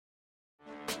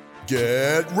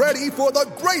Get ready for the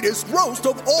greatest roast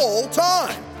of all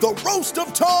time, the Roast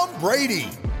of Tom Brady,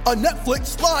 a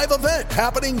Netflix live event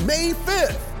happening May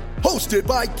 5th. Hosted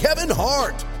by Kevin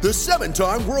Hart, the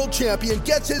 7-time world champion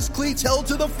gets his cleats held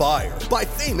to the fire by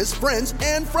famous friends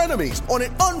and frenemies on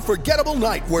an unforgettable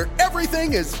night where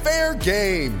everything is fair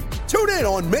game. Tune in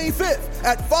on May 5th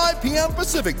at 5 p.m.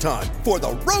 Pacific time for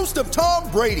the Roast of Tom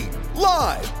Brady,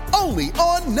 live only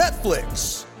on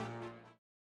Netflix.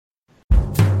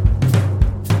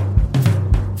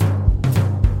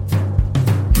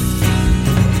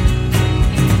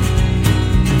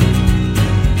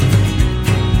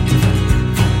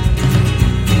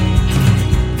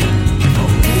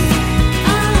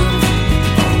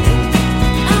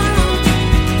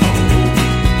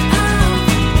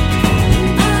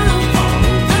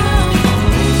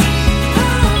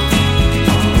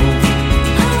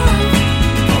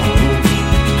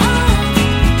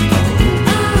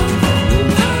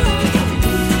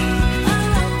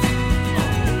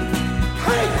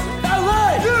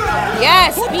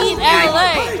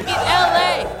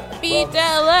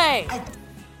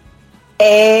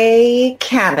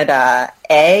 Canada,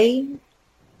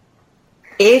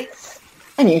 it's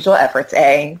unusual efforts,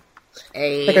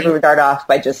 Figured we would start off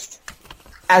by just,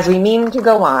 as we mean to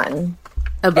go on.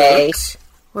 A boot.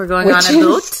 We're going on a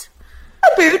boot. A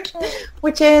boot,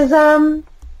 which is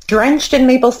drenched in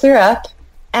maple syrup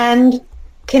and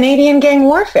Canadian gang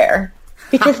warfare.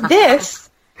 Because this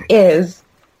is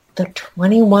the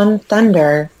 21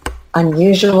 Thunder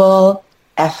Unusual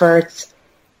Efforts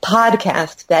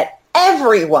podcast that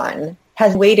everyone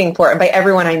has waiting for. And by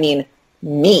everyone, I mean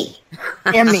me.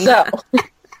 And me. So,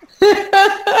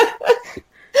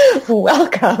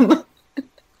 welcome.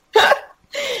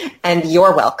 And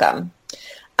you're welcome.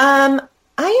 I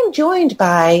am joined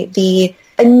by the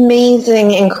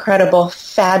amazing, incredible,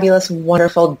 fabulous,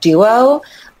 wonderful duo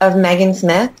of Megan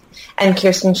Smith and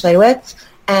Kirsten Schledwitz.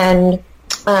 And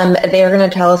they are going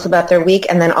to tell us about their week.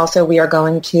 And then also we are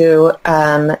going to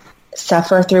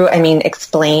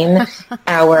explain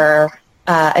our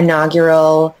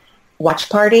inaugural watch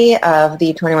party of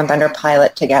the 21 Thunder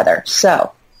pilot together.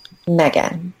 So,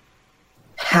 Megan,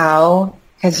 how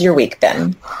has your week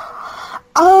been?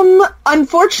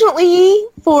 Unfortunately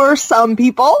for some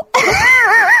people.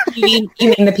 You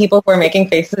mean the people who are making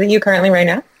faces at you currently right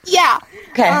now? Yeah.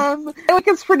 Okay. I think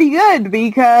it's pretty good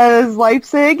because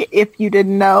Leipzig, if you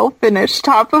didn't know, finished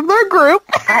top of their group.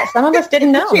 Some of us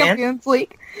didn't know, Champions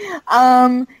League.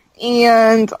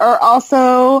 And are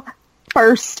also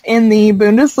first in the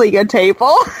Bundesliga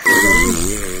table.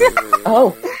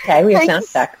 Oh, okay. We have sound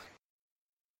check.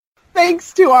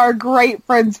 Thanks to our great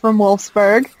friends from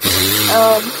Wolfsburg.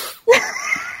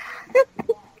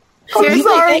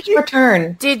 Sorry. Your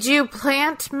turn. Did you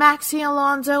plant Maxi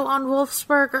Alonso on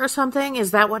Wolfsburg or something?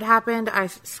 Is that what happened? I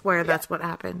swear that's what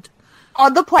happened.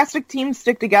 All the plastic teams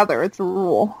stick together. It's a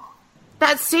rule.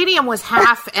 That stadium was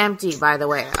half empty, by the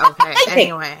way. Okay,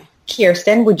 anyway.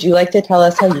 Kirsten, would you like to tell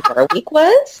us how your week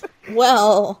was?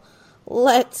 Well,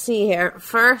 let's see here.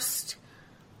 First,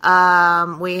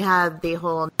 we had the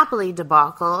whole Napoli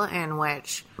debacle in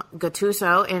which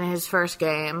Gattuso, in his first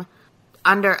game,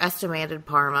 underestimated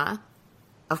Parma.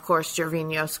 Of course,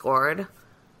 Gervinho scored.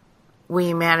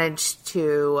 We managed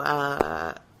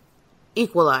to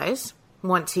equalize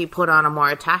once he put on a more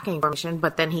attacking formation,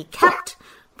 but then he kept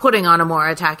putting on a more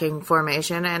attacking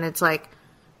formation, and it's like,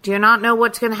 do you not know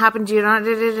what's going to happen? Do you not...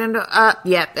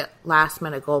 last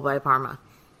minute goal by Parma.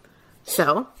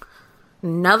 So,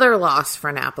 another loss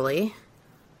for Napoli.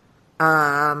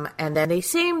 And then the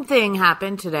same thing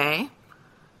happened today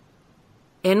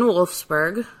in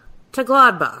Wolfsburg to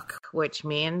Gladbach, which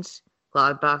means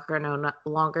Gladbach are no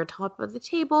longer top of the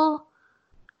table,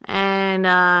 and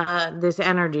this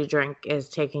energy drink is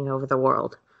taking over the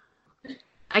world.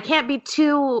 I can't be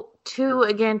too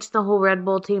against the whole Red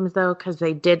Bull teams, though, because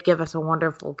they did give us a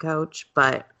wonderful coach,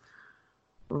 but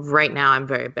right now I'm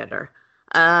very bitter.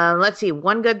 Let's see.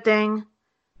 One good thing,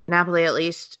 Napoli at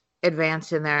least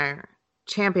advanced in their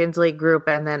Champions League group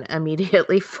and then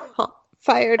immediately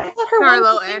fired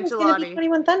Carlo Ancelotti.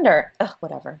 21 Thunder. Ugh,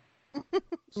 whatever.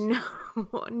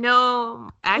 No.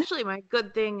 Actually, my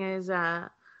good thing is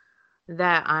that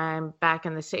I'm back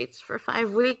in the States for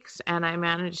 5 weeks, and I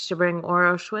managed to bring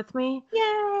Orosh with me.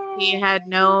 Yay! He had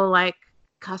no,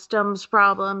 customs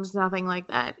problems, nothing like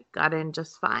that. Got in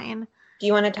just fine. Do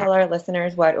you want to tell our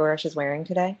listeners what Orosh is wearing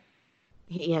today?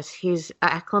 Yes, he's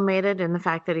acclimated in the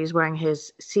fact that he's wearing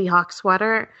his Seahawk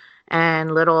sweater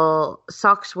and little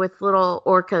socks with little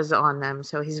orcas on them,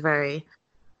 so he's very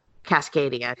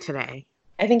Cascadia today.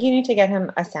 I think you need to get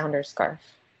him a Sounders scarf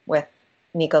with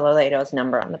Nico Loledo's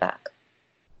number on the back.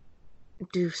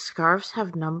 do scarves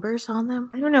have numbers on them?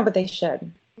 I don't know, but they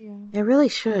should. Yeah. They really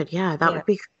should. Yeah, that would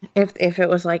be if it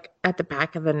was like at the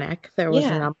back of the neck there was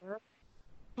a number.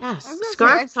 Yes, I was gonna say,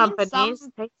 scarf I've seen companies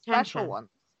some take special attention. ones.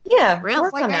 Yeah, Really?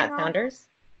 work Like, on I that, know- Founders.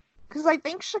 Because I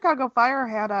think Chicago Fire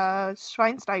had a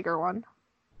Schweinsteiger one.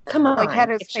 Come on. Like, had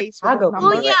his It's face with his Chicago number.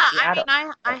 Well, people yeah. at I Seattle.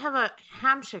 mean, I have a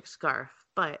Hamschick scarf,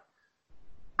 but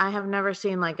I have never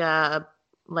seen like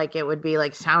it would be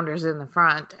like Sounders in the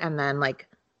front and then like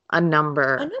a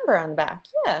number, A number on the back,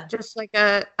 yeah. just like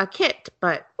a kit.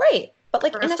 But Right, but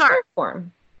like For a in a scarf. scarf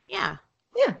form. yeah,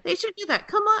 Yeah. they should do that.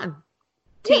 Come on,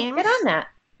 Yeah, teams. get on that.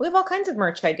 We have all kinds of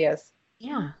merch ideas.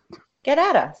 Yeah, Get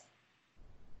at us.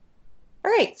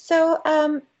 All right, so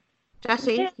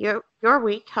Jesse, your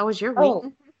week. How was your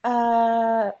week?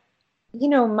 my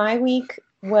week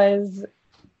was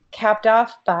capped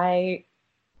off by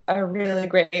a really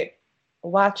great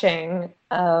watching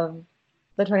of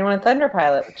the 21 Thunder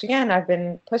pilot, which again I've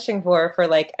been pushing for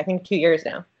like I think 2 years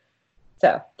now.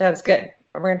 So that was good.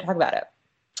 We're going to talk about it.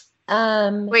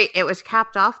 Wait, it was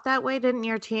capped off that way? Didn't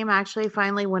your team actually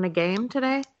finally win a game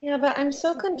today? Yeah, but I'm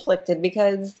so conflicted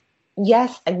because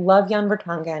yes, I love Jan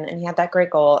Vertonghen and he had that great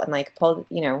goal and like pulled,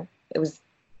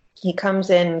 he comes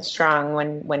in strong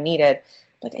when needed.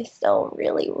 But I still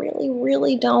really, really,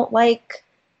 really don't like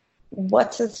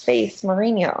what's his face,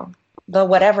 Mourinho, the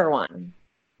whatever one.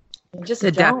 I just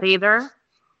The don't. Death Eater?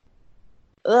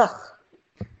 Ugh,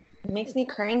 it makes me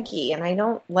cranky, and I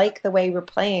don't like the way we're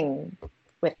playing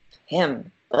with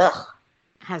him. Ugh.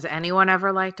 Has anyone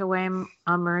ever liked a way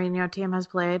a Mourinho team has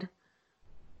played?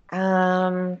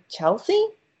 Chelsea?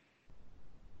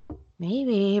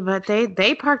 Maybe, but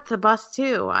they parked the bus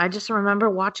too. I just remember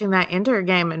watching that Inter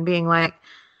game and being like,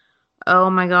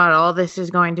 oh my God, all this is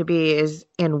going to be is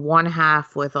in one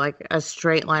half with like a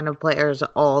straight line of players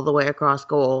all the way across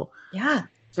goal, Yeah,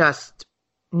 just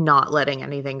not letting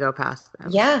anything go past them.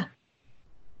 yeah.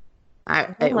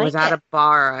 It was at a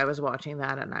bar. I was watching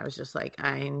that and I was just like,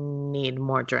 I need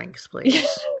more drinks, please.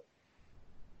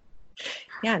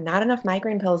 Yeah, not enough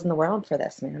migraine pills in the world for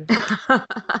this, man.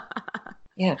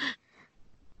 Yeah.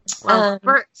 Well,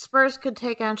 Spurs could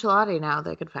take Ancelotti now.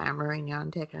 They could fire Mourinho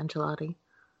and take Ancelotti.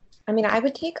 I mean, I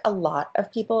would take a lot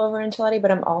of people over Ancelotti, but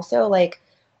I'm also like,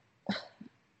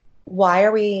 why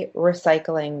are we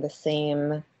recycling the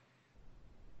same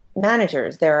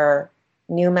managers? There are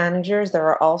new managers. There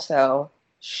are also,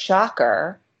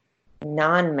 shocker,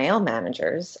 non-male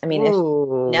managers. I mean,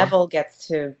 Ooh. if Neville gets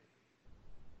to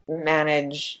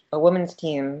manage a women's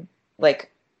team,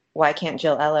 like, why can't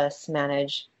Jill Ellis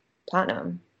manage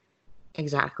Tottenham?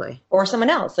 Exactly. Or someone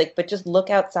else, like, but just look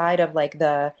outside of like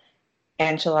the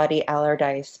Ancelotti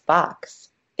Allardyce box.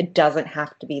 It doesn't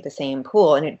have to be the same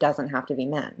pool, and it doesn't have to be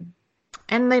men.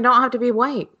 And they don't have to be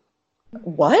white.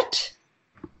 What?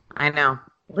 I know.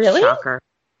 Really? Shocker.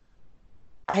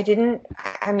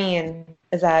 I mean,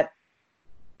 is that,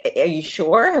 are you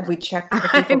sure? Have we checked the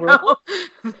I FIFA know.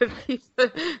 rule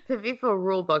The FIFA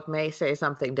rule book may say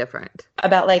something different.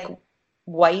 about like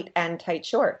white and tight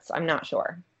shorts? I'm not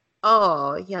sure.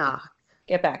 Oh, yeah.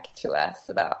 Get back to us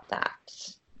about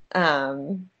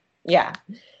that. Yeah.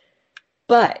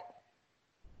 But,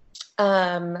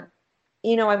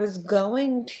 I was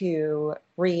going to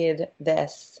read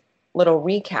this little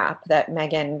recap that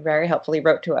Megan very helpfully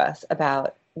wrote to us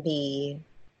about the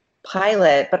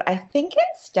pilot, but I think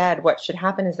instead what should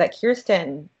happen is that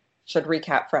Kirsten should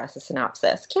recap for us a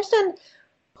synopsis. Kirsten,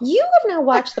 you have now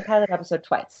watched the pilot episode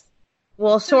twice.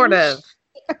 Well, sort of.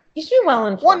 You should be well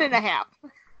informed. 1.5.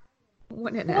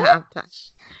 1.5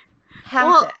 times. Half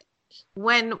Well, it.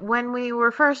 When we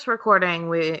were first recording,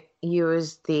 we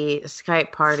used the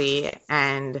Skype party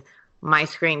and my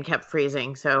screen kept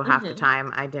freezing. So half the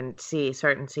time I didn't see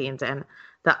certain scenes, and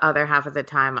the other half of the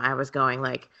time I was going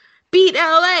like, beat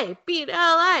LA, beat LA,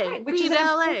 Right, which beat is an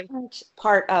LA. important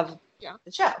part of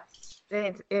the show.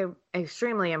 It's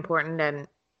extremely important, and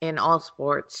in all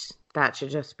sports, that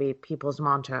should just be people's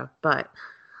mantra. But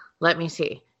let me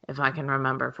see if I can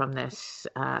remember from this.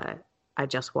 I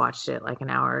just watched it like an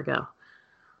hour ago.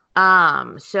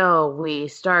 So we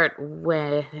start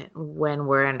with when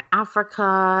we're in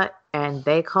Africa, and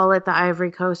they call it the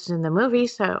Ivory Coast in the movie,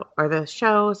 or the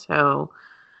show. So,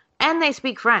 and they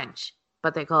speak French,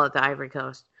 but they call it the Ivory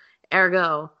Coast.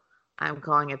 Ergo, I'm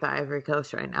calling it the Ivory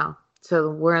Coast right now. So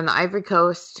we're in the Ivory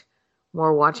Coast.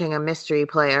 We're watching a mystery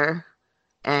player,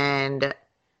 and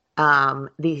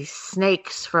the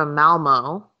snakes from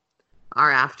Malmo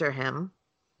are after him.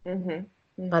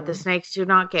 But the snakes do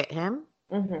not get him.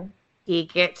 He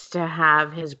gets to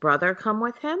have his brother come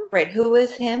with him. Right. Who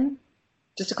is him?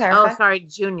 Just to clarify. Oh, sorry,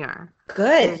 Junior.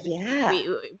 Good.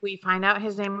 Yeah. We find out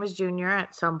his name was Junior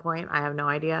at some point. I have no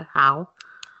idea how.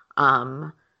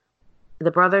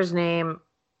 The brother's name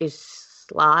is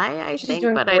Sly, I think,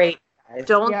 but great, I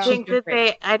don't think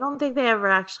that I don't think they ever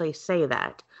actually say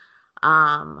that.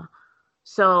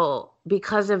 So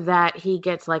because of that, he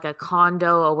gets like a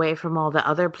condo away from all the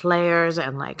other players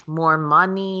and like more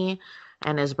money,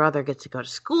 and his brother gets to go to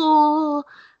school,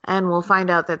 and we'll find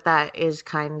out that that is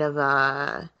kind of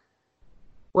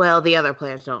well, the other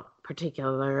players don't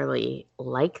particularly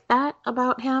like that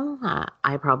about him.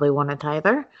 I probably wouldn't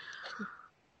either.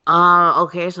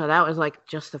 Okay, so that was like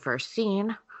just the first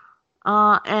scene.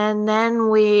 And then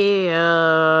we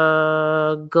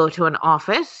go to an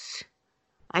office,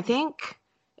 I think,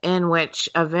 in which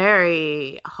a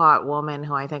very hot woman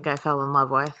who I think I fell in love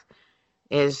with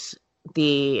is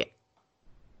she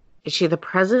the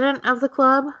president of the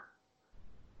club?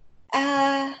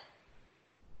 I'm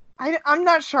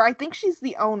not sure. I think she's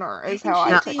the owner, is how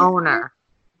I think.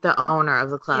 The owner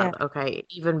of the club. Yeah. Okay,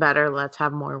 even better. Let's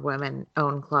have more women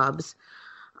own clubs,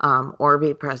 or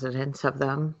be presidents of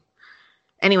them.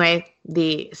 Anyway,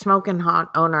 the smoking hot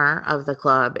owner of the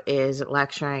club is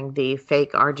lecturing the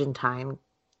fake Argentine,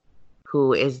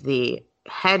 who is the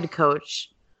head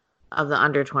coach of the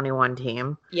under-21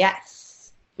 team.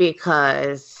 Yes.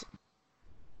 Because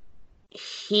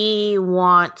he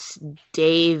wants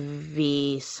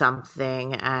Davy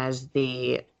something as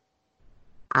the...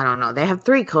 I don't know. They have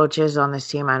 3 coaches on this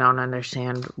team. I don't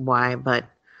understand why, but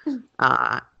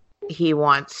he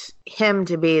wants him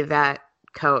to be that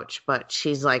coach, but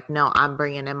she's like, no, I'm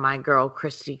bringing in my girl,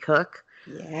 Christy Cook.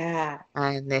 Yeah.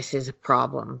 And this is a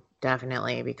problem,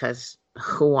 definitely, because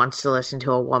who wants to listen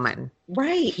to a woman?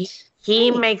 Right.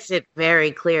 He makes it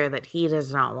very clear that he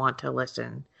does not want to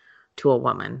listen to a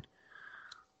woman.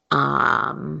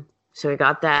 So we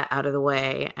got that out of the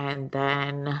way, and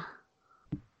then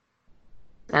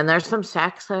there's some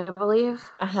sex, I believe.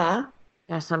 Uh-huh.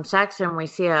 There's some sex, and we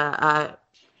see a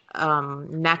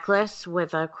necklace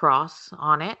with a cross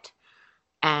on it,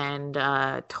 and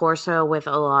a torso with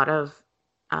a lot of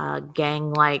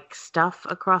gang-like stuff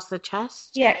across the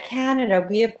chest. Yeah, Canada,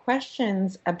 we have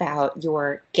questions about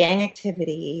your gang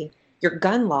activity, your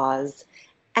gun laws,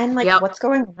 and what's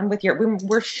going on with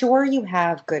we're sure you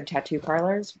have good tattoo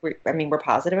parlors. We're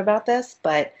positive about this,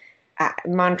 but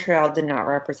Montreal did not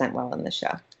represent well in the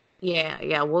show.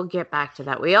 Yeah, we'll get back to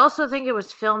that. We also think it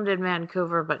was filmed in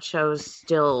Vancouver, but shows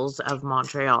stills of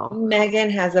Montreal. Megan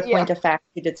has a point of fact.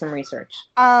 She did some research.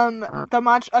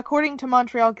 According to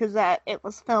Montreal Gazette, it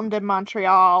was filmed in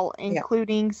Montreal,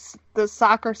 including the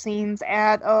soccer scenes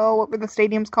at what were the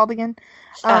stadiums called again?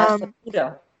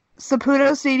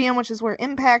 Saputo Stadium, which is where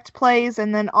Impact plays,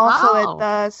 and then also at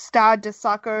the Stade de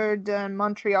Soccer de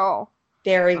Montreal.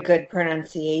 Very good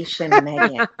pronunciation,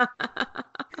 Megan.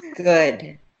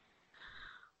 Good.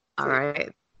 All right.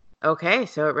 Okay,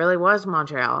 so it really was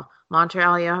Montreal.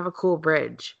 Montreal, you have a cool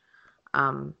bridge.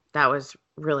 That was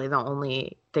really the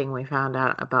only thing we found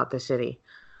out about the city.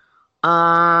 Okay,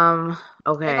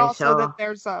 and also that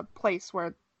there's a place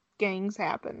where gangs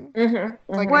happen. Mm-hmm.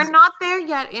 Like we're not there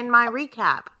yet in my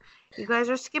recap. You guys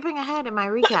are skipping ahead in my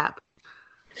recap.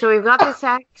 So we've got the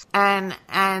sex, and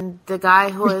the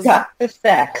guy who is... got the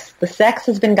sex. The sex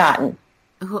has been gotten.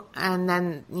 And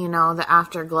then, the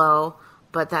afterglow,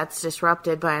 but that's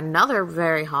disrupted by another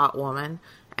very hot woman.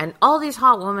 And all these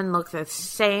hot women look the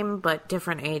same, but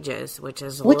different ages, which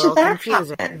is a little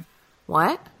confusing. Hot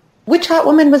what? Which hot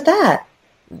woman was that?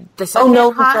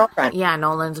 Nolan's girlfriend. Yeah,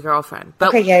 Nolan's girlfriend. But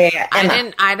okay, yeah.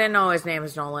 I didn't know his name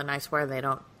is Nolan. I swear they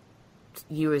don't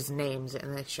use names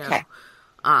in this show. Okay.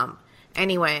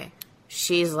 Anyway,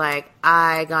 she's like,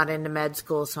 I got into med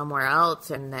school somewhere else,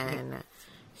 and then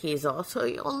he's also,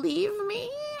 you'll leave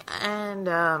me? And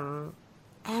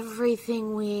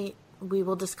everything we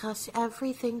will discuss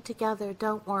everything together,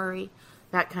 don't worry.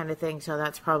 That kind of thing, so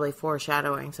that's probably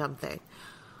foreshadowing something.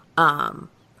 And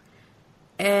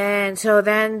so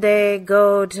then they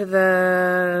go to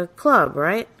the club,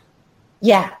 right?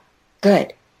 Yeah,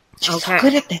 good. She's so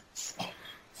good at this.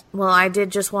 Well, I did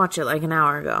just watch it like an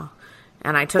hour ago.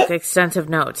 And I took extensive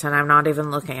notes, and I'm not even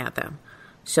looking at them.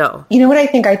 So, you know what I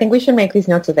think? I think we should make these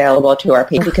notes available to our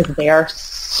people because they are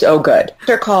so good.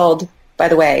 They're called, by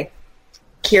the way,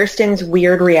 Kirsten's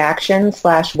Weird Reaction /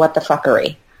 What the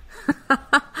Fuckery.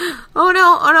 Oh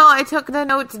no, I took the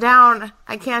notes down.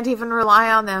 I can't even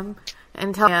rely on them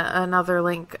until another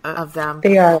link of them.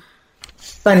 They are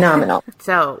phenomenal.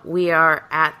 So, we are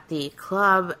at the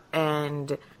club,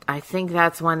 and I think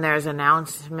that's when there's an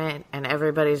announcement and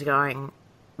everybody's going,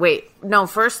 wait, no,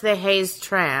 first they haze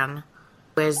Tran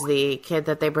is the kid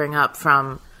that they bring up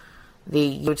from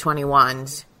the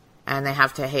U21s, and they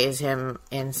have to haze him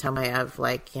in some way of,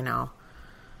 like, you know,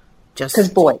 just... Because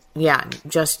boys. Yeah,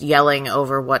 just yelling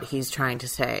over what he's trying to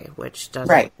say, which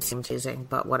doesn't seem teasing,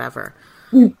 but whatever.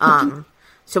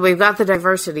 So we've got the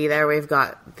diversity there. We've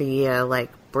got the,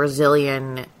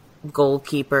 Brazilian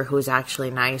goalkeeper who's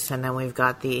actually nice, and then we've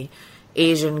got the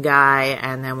Asian guy,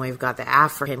 and then we've got the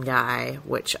African guy,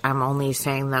 which I'm only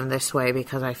saying them this way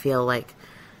because I feel like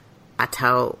that's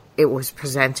how it was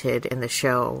presented in the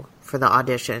show for the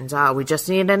auditions. We just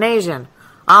need an Asian.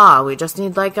 We just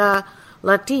need, like, a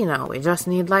Latino. We just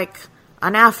need, like,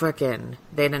 an African.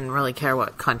 They didn't really care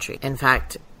what country. In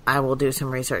fact, I will do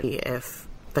some research if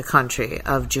the country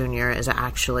of Junior is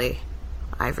actually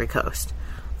Ivory Coast.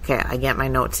 Okay, I get my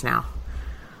notes now.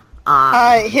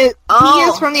 He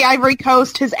is from the Ivory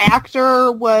Coast. His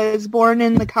actor was born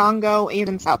in the Congo and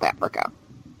in South Africa.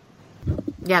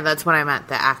 Yeah, that's what I meant,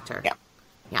 the actor.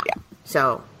 Yeah.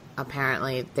 So,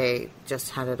 apparently, they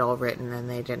just had it all written and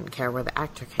they didn't care where the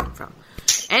actor came from.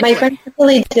 Anyway. My friend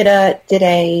Tiffany did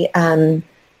a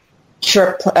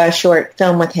short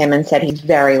film with him and said he's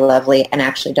very lovely and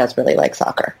actually does really like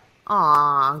soccer.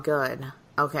 Aw, good.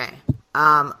 Okay.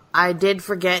 I did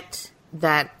forget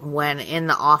that when in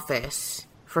the office,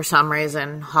 for some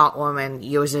reason, Hot Woman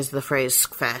uses the phrase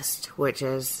 "skfest," which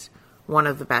is one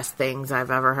of the best things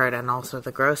I've ever heard and also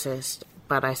the grossest,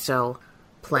 but I still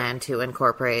plan to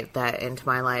incorporate that into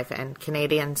my life. And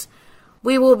Canadians,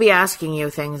 we will be asking you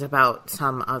things about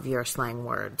some of your slang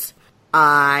words.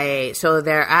 So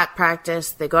they're at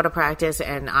practice, they go to practice,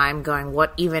 and I'm going,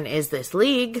 what even is this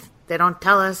league? They don't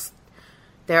tell us.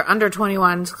 They're under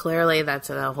 21s, clearly that's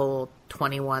a whole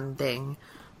 21 thing.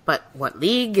 But what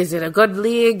league? Is it a good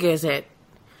league? Is it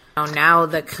now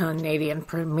the Canadian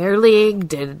Premier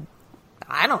League?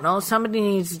 I don't know, somebody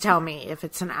needs to tell me if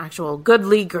it's an actual good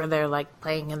league or they're like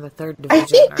playing in the third division. I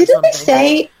think, didn't they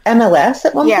say MLS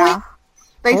at one point?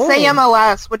 They say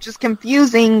MLS, which is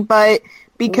confusing, but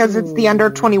because it's the under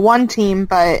 21 team,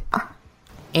 but...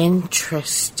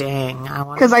 Interesting.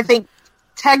 Because I think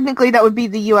technically that would be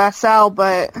the USL,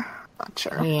 but not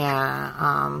sure.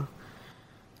 Yeah.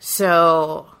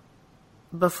 So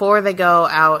before they go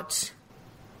out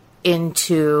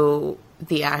into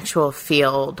the actual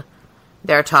field,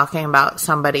 they're talking about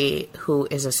somebody who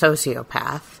is a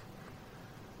sociopath.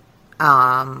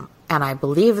 And I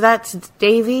believe that's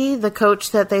Davey, the coach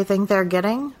that they think they're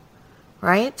getting,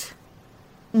 right?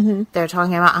 Mm-hmm. They're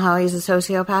talking about how he's a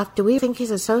sociopath. Do we think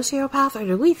he's a sociopath or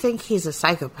do we think he's a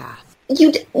psychopath?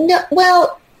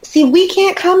 Well, see, we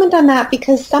can't comment on that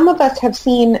because some of us have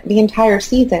seen the entire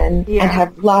season and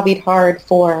have lobbied hard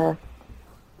for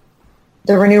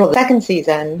the renewal of the second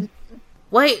season.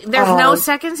 Wait, there's no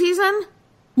second season?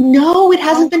 No, it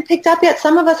hasn't been picked up yet.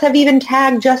 Some of us have even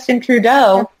tagged Justin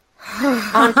Trudeau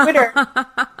on Twitter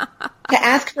to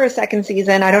ask for a second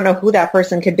season. I don't know who that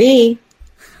person could be.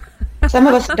 Some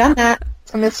of us have done that.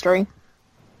 It's a mystery.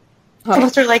 Some of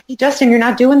us are like, hey, Justin, you're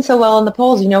not doing so well in the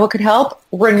polls. You know what could help?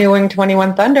 Renewing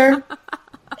 21 Thunder.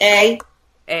 A.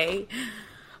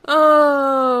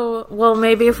 Oh, well,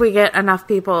 maybe if we get enough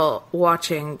people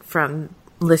watching from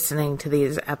listening to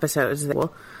these episodes, they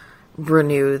will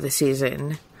renew the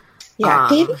season. Yeah,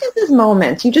 Davey has his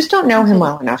moments. You just don't know him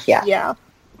well enough yet. Yeah.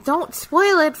 Don't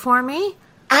spoil it for me.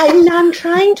 I'm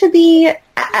trying to be,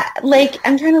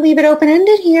 I'm trying to leave it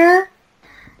open-ended here.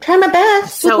 Try my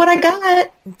best with what I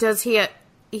got. Does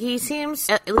he seems,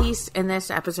 at least in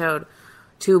this episode,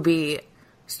 to be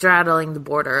straddling the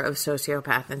border of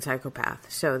sociopath and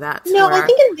psychopath. So that's I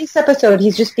think in this episode,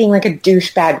 he's just being like a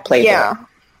douchebag playboy. Yeah.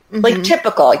 Mm-hmm. Like,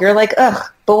 typical. You're like, ugh,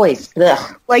 boys,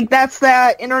 ugh. Like, that's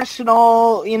that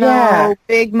international,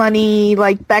 big money,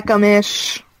 like,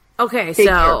 Beckham-ish. Okay,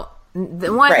 figure. So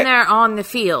when they're on the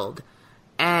field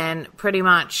and pretty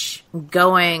much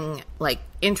going, like,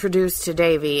 introduced to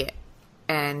Davey,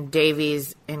 and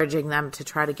Davey's encouraging them to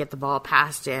try to get the ball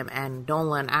past him, and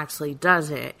Nolan actually does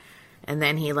it, and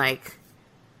then he, like,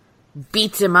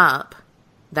 beats him up.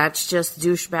 That's just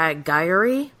douchebag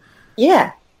guyery?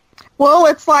 Yeah. Well,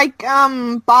 it's like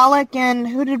Ballack, and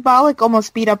who did Ballack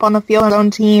almost beat up on the field on his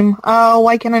own team? Oh,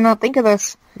 why can I not think of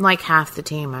this? Like half the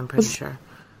team, I'm pretty sure.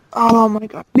 Oh my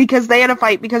god. Because they had a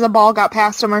fight because a ball got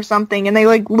past them or something, and they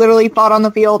like literally fought on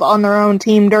the field on their own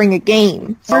team during a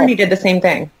game. Bernie did the same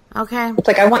thing. Okay. It's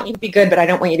like, I want you to be good, but I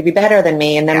don't want you to be better than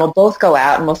me, and then we'll both go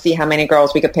out and we'll see how many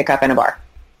girls we could pick up in a bar.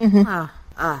 Mm-hmm.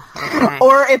 Okay.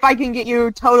 Or if I can get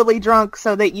you totally drunk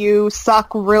so that you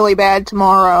suck really bad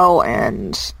tomorrow,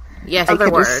 and... Yes, in other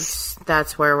words,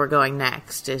 that's where we're going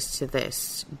next, is to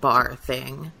this bar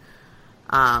thing.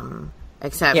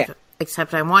 Except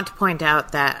Except I want to point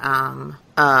out that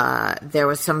there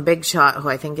was some big shot who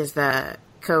I think is the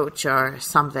coach or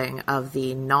something of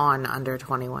the non-under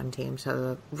 21 team, so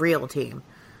the real team,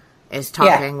 is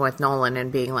talking with Nolan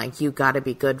and being like, you got to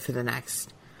be good for the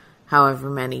next however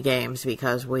many games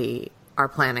because we are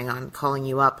planning on calling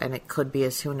you up and it could be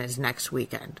as soon as next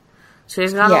weekend. So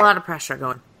he's got a lot of pressure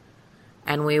going.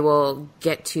 And we will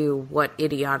get to what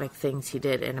idiotic things he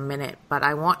did in a minute. But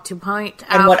I want to point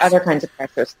out... And what other kinds of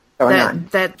pressures going on.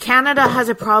 That Canada has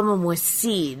a problem with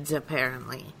seeds,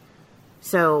 apparently.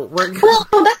 So we're...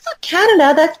 Well, that's not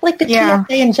Canada. That's like the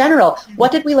TSA in general.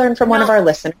 What did we learn from one of our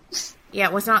listeners? Yeah,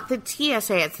 it was not the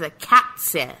TSA. It's the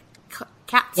CATSA.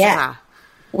 CATSA. Yeah.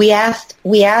 We asked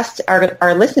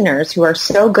our listeners who are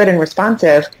so good and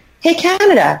responsive, hey,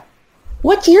 Canada,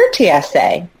 what's your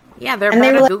TSA? Yeah, they're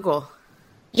better than Google.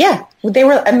 Yeah, they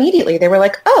were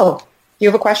like, oh, you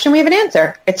have a question, we have an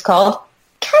answer. It's called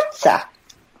CATSA,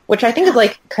 which I think is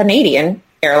like Canadian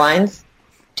Airlines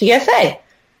TSA.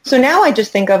 So now I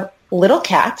just think of little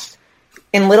cats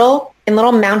in little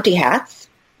Mountie hats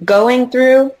going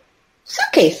through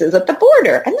suitcases at the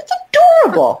border, and it's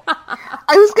adorable.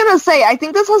 I was going to say, I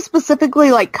think this was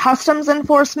specifically like customs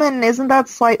enforcement, and isn't that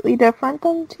slightly different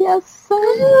than TSA? I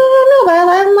don't know, but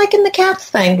I'm liking the cats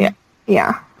thing.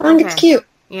 Yeah. I think it's cute.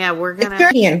 Yeah, we're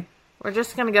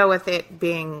just gonna go with it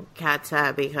being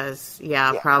CATSA because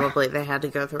probably they had to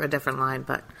go through a different line,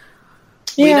 but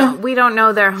we don't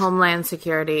know their Homeland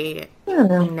Security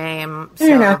name. So. I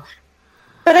don't know.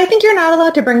 But I think you're not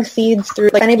allowed to bring seeds through.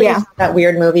 Like anybody saw that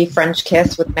weird movie French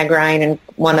Kiss with Meg Ryan and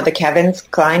one of the Kevins,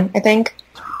 Klein, I think.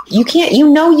 You can't.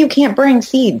 You can't bring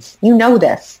seeds. You know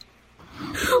this.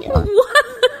 What?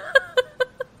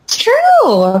 It's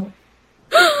true.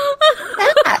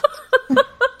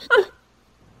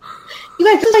 You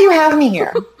guys, this is why you have me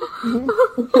here.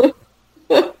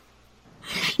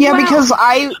 Because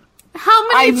How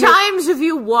many times have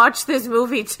you watched this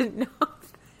movie to know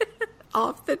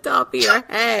off the top of your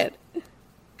head?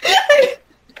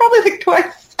 Probably like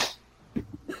twice.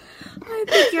 I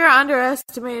think you're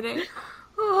underestimating.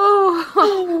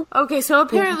 Oh. Okay, so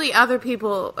apparently other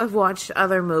people have watched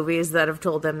other movies that have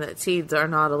told them that seeds are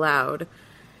not allowed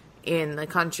in the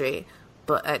country.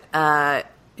 But,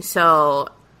 so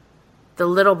the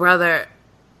little brother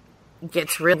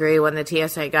gets really angry when the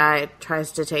TSA guy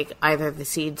tries to take either the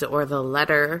seeds or the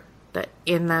letter that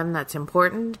in them that's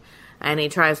important, and he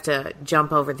tries to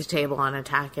jump over the table and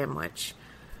attack him, which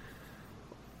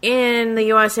in the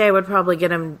USA would probably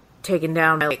get him taken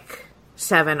down by like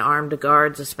 7 armed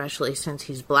guards, especially since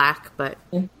he's black, but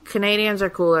Canadians are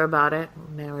cooler about it.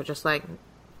 They were just like,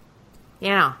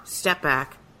 step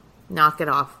back, knock it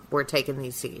off, we're taking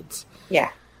these seeds.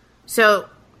 Yeah. So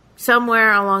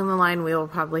somewhere along the line, we will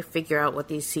probably figure out what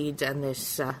these seeds and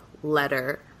this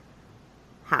letter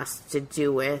has to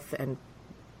do with. And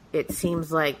it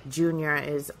seems like Junior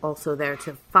is also there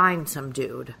to find some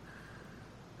dude.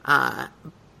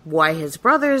 Why his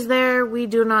brother's there, we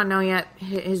do not know yet.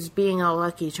 His being a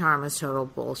Lucky Charm is total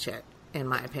bullshit, in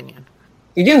my opinion.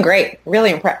 You're doing great. Really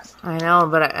impressed. I know,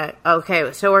 but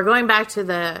okay. So we're going back to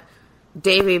the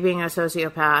Davy being a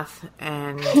sociopath,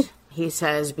 and he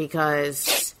says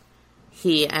because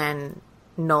he and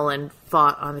Nolan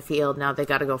fought on the field, now they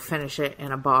got to go finish it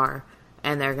in a bar,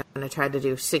 and they're going to try to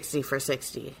do 60 for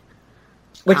 60.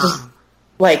 Which is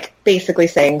like basically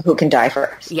saying who can die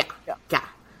first. Yeah.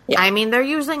 I mean, they're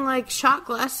using like shot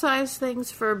glass size things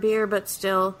for beer, but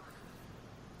still.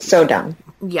 So dumb.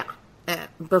 Yeah.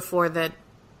 Before the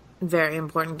very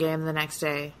important game the next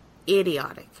day.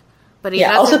 Idiotic. But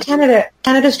also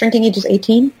Canada's drinking age is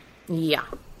 18? Yeah.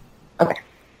 Okay.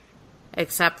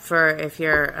 Except for if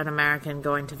you're an American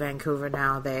going to Vancouver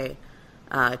now, they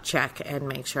check and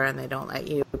make sure, and they don't let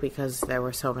you because there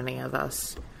were so many of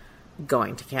us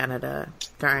going to Canada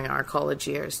during our college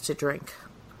years to drink.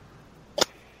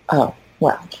 Oh,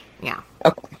 well. Yeah.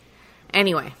 Okay.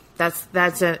 Anyway, that's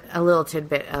a little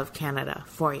tidbit of Canada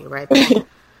for you right there.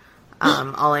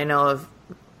 All I know of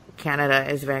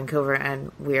Canada is Vancouver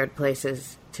and weird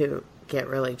places to get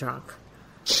really drunk.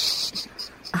 So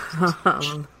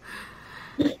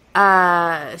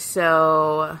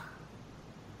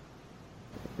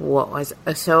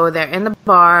they're in the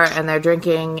bar and they're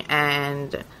drinking,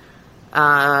 and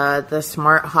the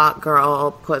smart hot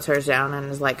girl puts hers down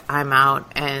and is like, I'm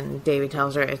out, and Davy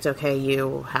tells her it's okay,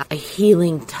 you have a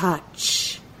healing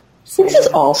touch. So, this is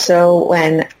also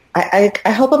when I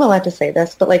hope I'm allowed to say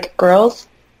this, but like girls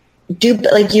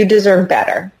you deserve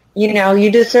better.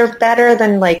 You deserve better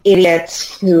than like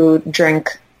idiots who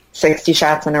drink 60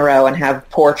 shots in a row and have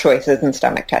poor choices and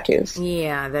stomach tattoos.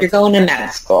 Yeah, you're going to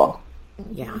med school.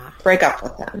 Yeah. Break up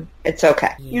with him. It's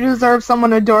okay. You deserve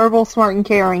someone adorable, smart, and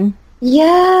caring.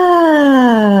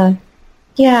 Yeah.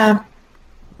 Yeah.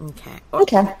 Okay.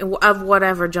 Okay. Of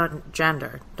whatever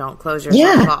gender. Don't close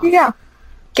yourself off. Yeah.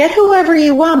 Get whoever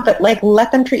you want, but, like,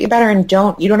 let them treat you better and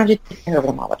you don't have to take care of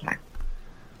them all the time.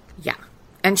 Yeah.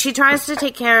 And she tries to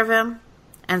take care of him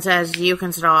and says, you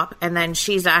can stop. And then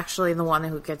she's actually the one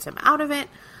who gets him out of it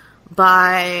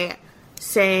by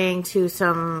saying to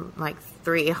some, like,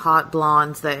 3 hot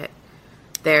blondes that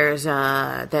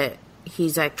that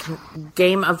he's a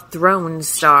Game of Thrones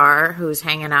star who's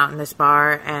hanging out in this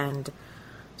bar, and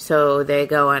so they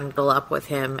go and go up with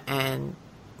him, and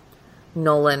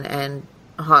Nolan and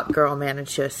Hot Girl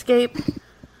manage to escape.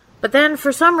 But then,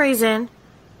 for some reason,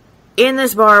 in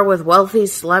this bar with wealthy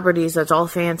celebrities that's all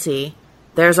fancy,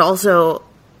 there's also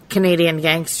Canadian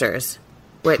gangsters.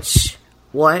 Which,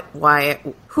 what? Why?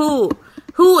 Who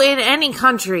in any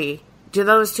country do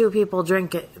those two people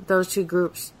drink it? Those two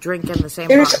groups drink in the same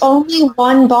bar? There's only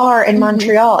one bar in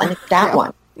Montreal, and it's that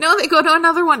one. No, they go to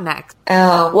another one next.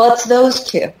 Oh, well, it's those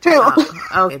two.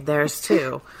 Okay, there's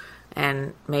 2.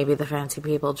 And maybe the fancy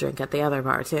people drink at the other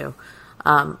bar, too.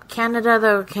 Canada,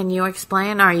 though, can you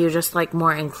explain? Are you just, like,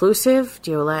 more inclusive?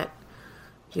 Do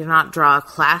you not draw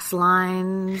class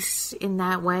lines in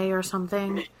that way or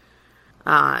something?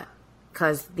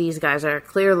 Because these guys are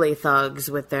clearly thugs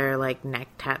with their, like, neck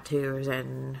tattoos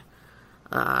and,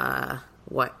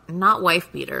 not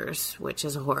wife beaters, which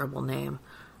is a horrible name,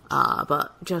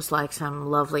 but just, like, some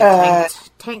lovely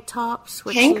tank tops,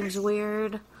 which seems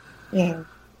weird. Yeah.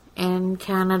 In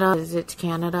Canada, is it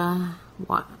Canada?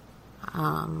 What?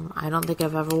 I don't think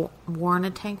I've ever worn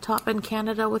a tank top in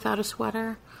Canada without a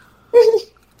sweater.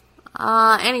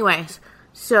 Anyways,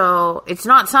 so it's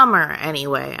not summer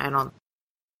anyway, I don't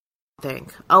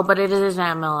think. Oh, but it is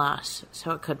MLS,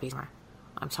 so it could be summer.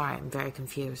 I'm sorry, I'm very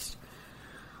confused.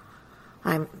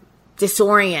 I'm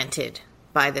disoriented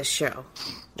by this show.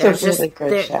 It's a really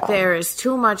good show. There is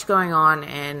too much going on,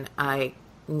 and I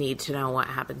need to know what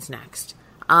happens next.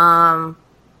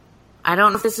 I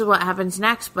don't know if this is what happens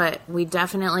next, but we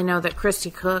definitely know that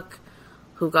Christy Cook,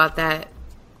 who got that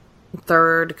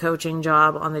 3rd coaching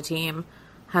job on the team,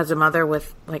 has a mother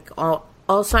with, like,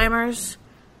 Alzheimer's,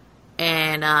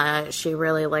 and she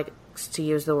really likes to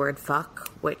use the word fuck,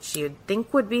 which you'd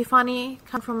think would be funny,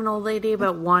 come from an old lady,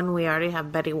 but 1, we already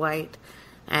have Betty White,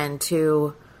 and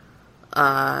 2,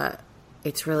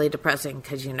 it's really depressing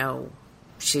because, you know,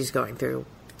 she's going through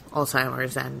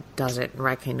Alzheimer's and doesn't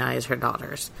recognize her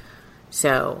daughters.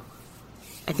 So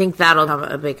I think that'll have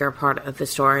a bigger part of the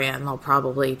story, and they'll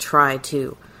probably try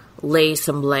to lay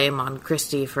some blame on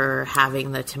Christy for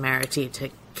having the temerity to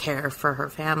care for her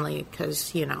family,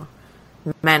 because, you know,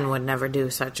 men would never do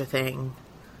such a thing,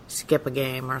 skip a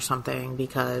game or something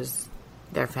because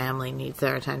their family needs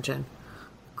their attention.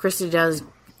 Christy does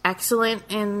excellent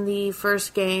in the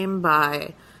first game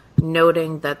by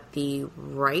noting that the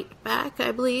right back,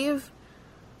 I believe,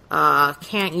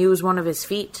 can't use one of his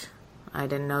feet. I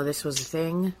didn't know this was a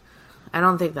thing. I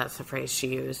don't think that's the phrase she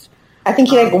used. I think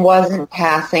he wasn't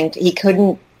passing. He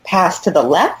couldn't pass to the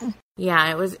left. Yeah,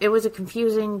 it was a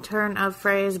confusing turn of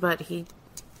phrase, but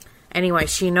anyway,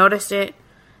 she noticed it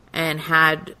and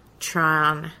had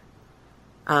Tron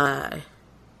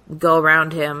go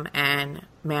around him and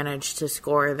manage to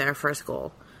score their first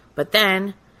goal. But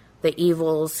then the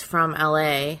Evils from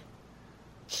LA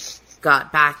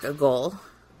got back a goal.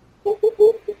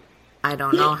 I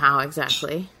don't know how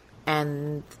exactly.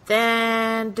 And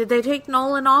then, did they take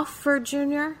Nolan off for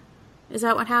Junior? Is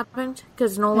that what happened?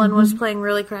 Because Nolan was playing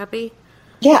really crappy?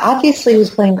 Yeah, obviously he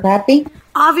was playing crappy.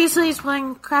 Obviously he's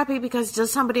playing crappy because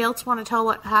does somebody else want to tell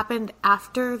what happened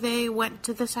after they went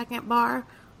to the second bar?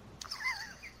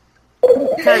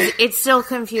 Because it still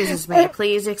confuses me.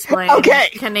 Please explain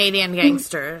Canadian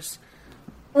gangsters.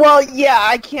 Well, yeah,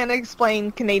 I can't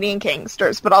explain Canadian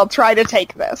gangsters, but I'll try to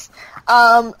take this.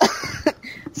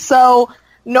 So,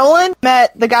 Nolan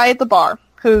met the guy at the bar,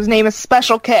 whose name is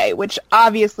Special K, which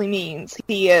obviously means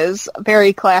he is a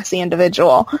very classy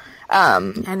individual,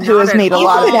 and who has made a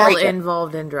lot of people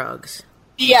involved in drugs.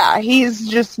 Yeah, he's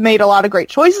just made a lot of great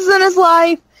choices in his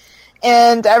life,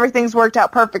 and everything's worked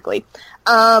out perfectly.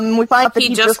 We find out that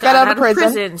he just got out of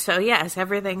prison. So yes,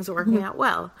 everything's working out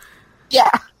well.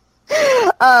 Yeah.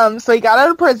 So he got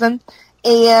out of prison,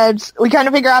 and we kind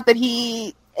of figure out that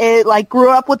he grew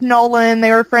up with Nolan.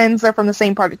 They were friends. They're from the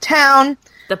same part of town,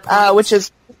 which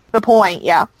is the point,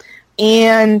 yeah.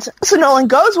 And so Nolan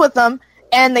goes with them,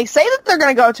 and they say that they're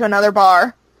going to go to another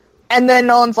bar, and then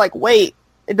Nolan's like, wait,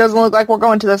 it doesn't look like we're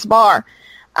going to this bar.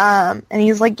 And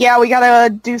he's like, yeah, we got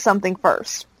to do something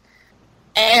first.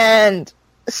 And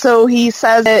so he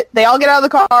says that they all get out of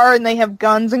the car and they have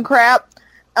guns and crap.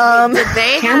 Did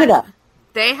they Canada.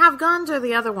 They have guns, or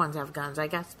the other ones have guns? I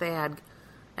guess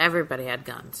everybody had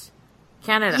guns.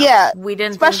 Canada. Yeah. We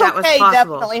didn't Special think that was K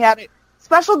possible. definitely had it.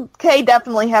 Special K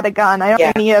definitely had a gun. I don't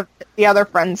think any of the other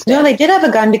friends did. No, they did have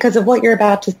a gun because of what you're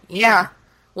about to... Yeah.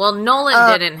 Well,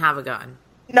 Nolan didn't have a gun.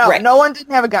 No, no one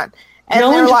didn't have a gun. And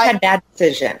Nolan just like, had bad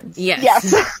decisions.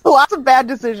 Yes. Lots of bad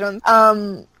decisions.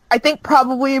 I think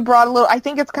probably brought a little... I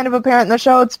think it's kind of apparent in the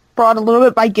show it's brought a little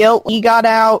bit by guilt. He got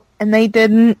out, and they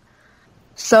didn't.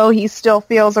 So he still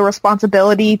feels a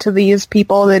responsibility to these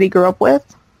people that he grew up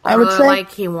with, I would say.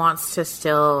 Like he wants to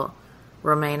still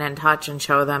remain in touch and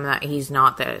show them that he's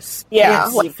not this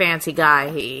fancy guy.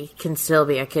 He can still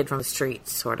be a kid from the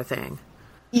streets sort of thing.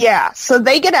 Yeah, so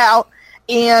they get out,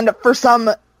 and for some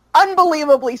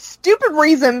unbelievably stupid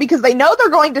reason, because they know they're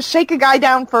going to shake a guy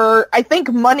down for, I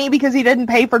think, money because he didn't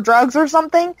pay for drugs or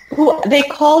something. Who they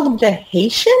called him the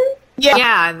Haitian?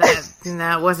 Yeah,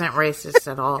 that wasn't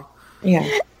racist at all.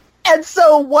 Yeah. And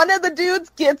so one of the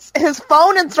dudes gets his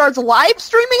phone and starts live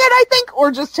streaming it, I think, or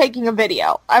just taking a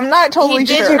video. I'm not totally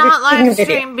sure. He did not live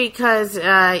stream because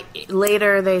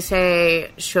later they say,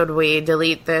 should we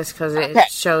delete this because it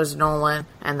shows Nolan?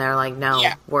 And they're like, no,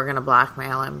 we're going to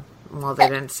blackmail him. Well, they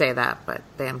didn't say that, but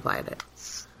they implied it.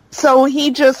 So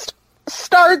he just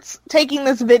starts taking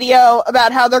this video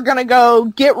about how they're going to go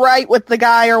get right with the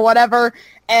guy or whatever,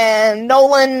 and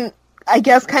Nolan, I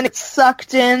guess, kind of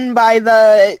sucked in by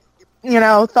the,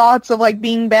 thoughts of, like,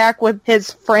 being back with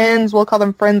his friends. We'll call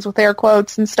them friends with air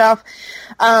quotes and stuff.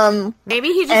 Maybe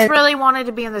he just really wanted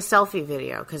to be in the selfie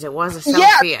video, because it was a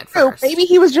selfie at first. Maybe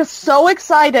he was just so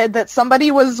excited that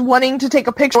somebody was wanting to take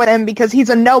a picture with him because he's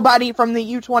a nobody from the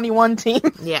U21 team.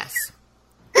 Yes.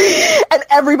 And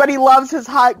everybody loves his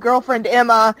hot girlfriend,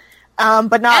 Emma,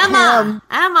 but not him.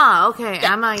 Emma, okay,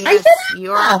 Emma, yes.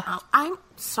 I'm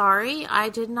sorry, I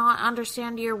did not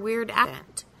understand your weird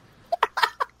accent.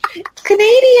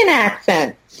 Canadian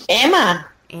accent. Emma.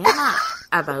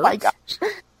 About? Oh my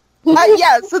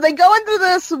gosh. So they go into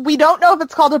this. We don't know if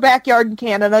it's called a backyard in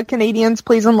Canada. Canadians,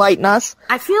 please enlighten us.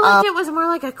 I feel like it was more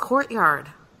like a courtyard.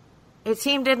 It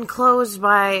seemed enclosed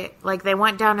by, like, they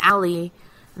went down an alley,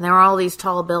 and there were all these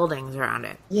tall buildings around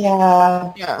it.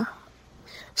 Yeah.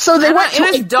 So they went to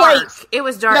a dark. It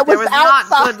was dark. There was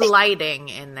not good lighting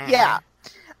in there. Yeah.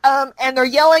 And they're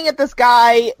yelling at this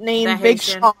guy named Big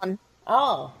Sean.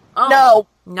 Oh. No.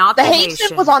 Not the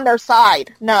Haitian was on their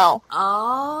side. No.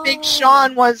 Oh. Big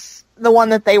Sean was the one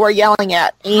that they were yelling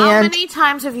at. And how many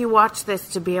times have you watched this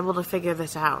to be able to figure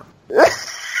this out?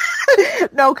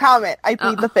 No comment. I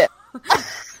plead the fifth.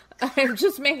 I'm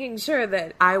just making sure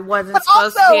that I wasn't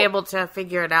supposed to be able to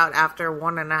figure it out after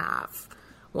 1.5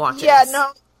 watches. Yeah,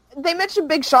 no. They mentioned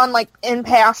Big Sean, like, in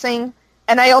passing,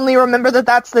 and I only remember that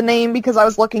that's the name because I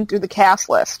was looking through the cast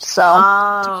list, so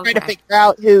to try to figure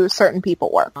out who certain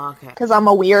people were. Okay. Because I'm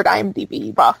a weird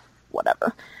IMDb buff,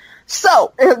 whatever.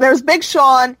 So, there's Big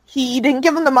Sean. He didn't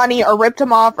give him the money or ripped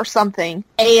him off or something,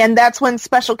 and that's when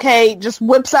Special K just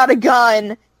whips out a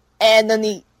gun, and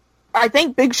then I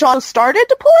think Big Sean started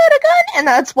to pull out a gun, and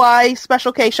that's why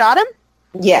Special K shot him?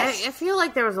 Yes. I feel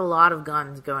like there was a lot of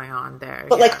guns going on there.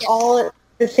 But, like, all at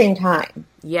the same time.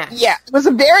 Yes. Yeah, it was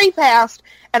very fast,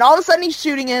 and all of a sudden he's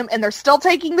shooting him, and they're still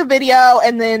taking the video,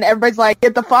 and then everybody's like,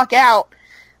 get the fuck out,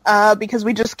 because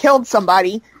we just killed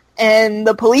somebody, and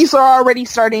the police are already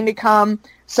starting to come,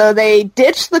 so they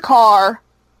ditch the car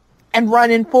and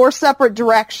run in 4 separate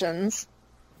directions.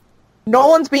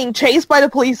 Nolan's being chased by the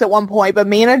police at one point, but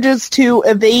manages to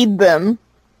evade them.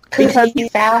 Because he's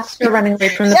faster running away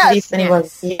from the police than he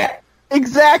was. Yeah.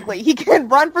 Exactly. He can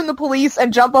run from the police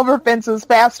and jump over fences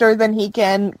faster than he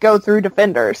can go through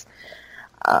defenders,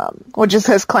 which is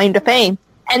his claim to fame.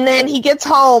 And then he gets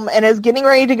home and is getting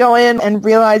ready to go in and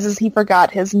realizes he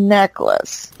forgot his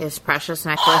necklace. His precious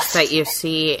necklace that you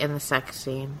see in the sex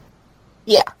scene.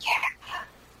 Yeah.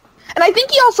 And I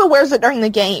think he also wears it during the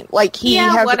game. Like he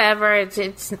has whatever.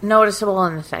 It's noticeable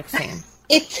in the sex scene.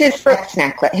 It's his sex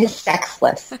necklace. His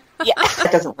sexless. Yeah.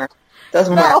 That doesn't work.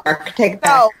 Doesn't work. Take it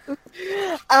back.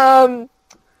 No.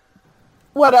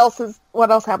 What else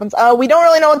happens? We don't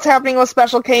really know what's happening with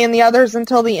Special K and the others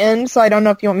until the end, so I don't know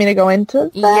if you want me to go into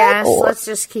that. Yes, let's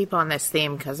just keep on this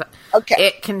theme, because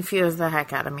it confused the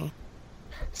heck out of me.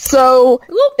 So,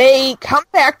 they come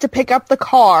back to pick up the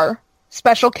car,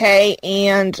 Special K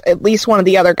and at least one of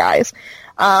the other guys.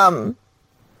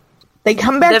 They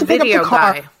come back to pick up the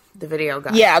car. The video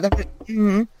guy. Yeah.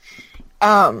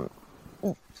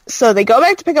 So they go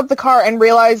back to pick up the car and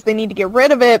realize they need to get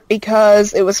rid of it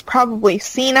because it was probably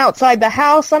seen outside the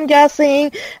house, I'm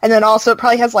guessing. And then also it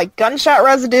probably has like gunshot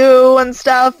residue and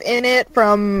stuff in it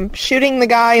from shooting the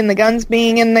guy and the guns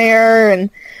being in there. And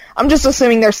I'm just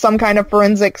assuming there's some kind of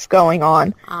forensics going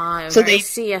on. So they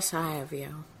CSI of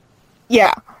you.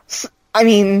 Yeah. I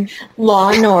mean... Law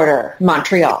and Order,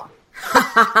 Montreal.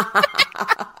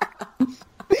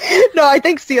 No, I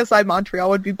think CSI Montreal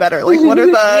would be better. Like, what are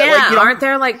the... Yeah, aren't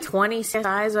there like 20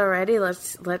 CSIs already?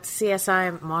 Let's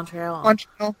CSI Montreal.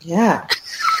 Montreal. Yeah.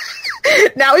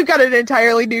 Now we've got an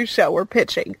entirely new show we're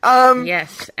pitching.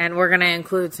 Yes, and we're going to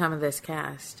include some of this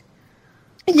cast.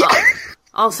 Yeah.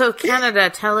 Also, Canada,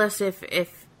 tell us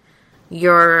if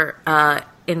your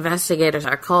investigators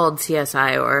are called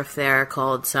CSI or if they're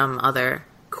called some other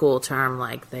cool term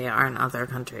like they are in other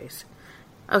countries.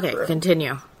 Okay,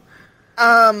 continue.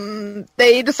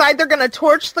 They decide they're going to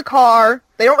torch the car.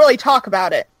 They don't really talk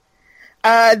about it.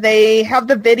 They have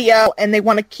the video and they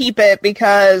want to keep it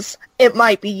because it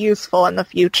might be useful in the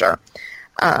future.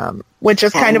 Which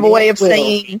is kind of a way of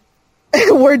saying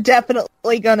we're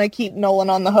definitely going to keep Nolan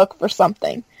on the hook for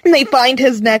something. And they find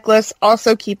his necklace,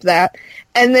 also keep that,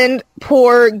 and then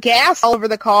pour gas all over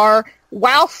the car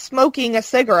while smoking a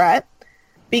cigarette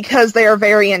because they are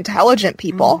very intelligent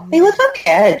people. They live on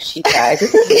edge, you guys.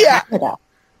 This is Canada.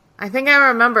 I think I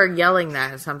remember yelling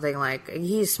that, something like,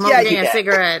 he's smoking a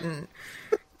cigarette and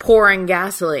pouring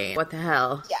gasoline. What the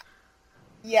hell?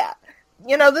 Yeah.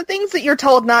 You know, the things that you're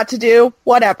told not to do,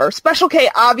 whatever. Special K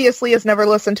obviously has never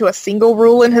listened to a single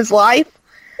rule in his life.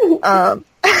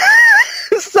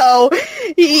 So,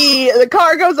 the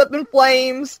car goes up in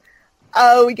flames.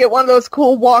 We get one of those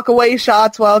cool walk-away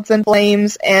shots while it's in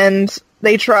flames, and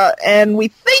and we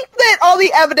think that all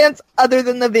the evidence other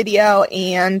than the video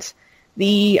and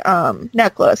the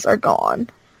necklace are gone.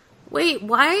 Wait,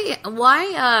 why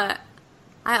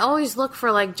I always look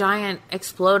for like giant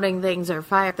exploding things or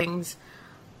fire things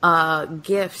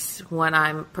gifts when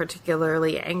I'm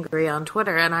particularly angry on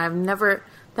Twitter, and I've never...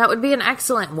 That would be an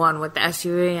excellent one with the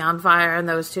SUV on fire and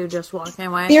those two just walking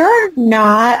away.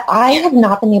 I have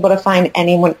not been able to find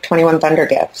any 21 Thunder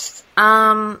gifts.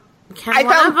 Can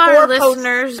one of our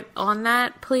listeners on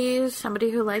that, please?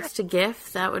 Somebody who likes to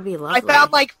gift, that would be lovely. I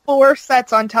found like 4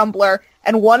 sets on Tumblr,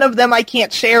 and one of them I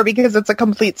can't share because it's a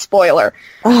complete spoiler.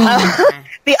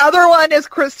 The other one is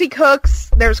Christy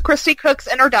Cook's. There's Christy Cook's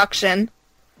introduction.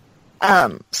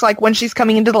 It's like when she's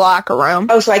coming into the locker room.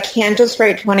 Oh, so I can't just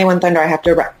write 21 Thunder. I have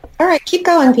to write. All right, keep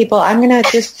going, people. I'm going to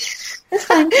just... It's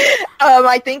fine.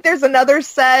 I think there's another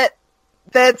set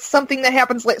that's something that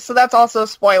happens late. So that's also a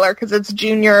spoiler because it's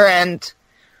Junior and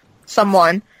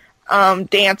someone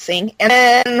dancing. And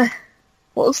then,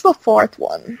 what was the 4th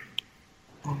one?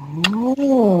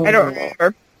 Oh. I don't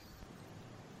remember.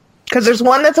 Because there's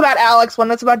one that's about Alex, one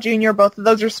that's about Junior. Both of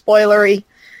those are spoilery.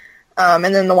 And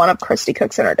then the one of Christy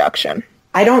Cook's introduction.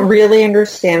 I don't really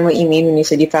understand what you mean when you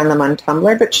said you found them on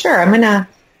Tumblr, but sure, I'm going to...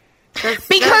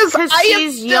 Because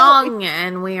she's young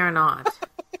and we are not.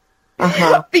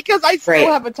 Because I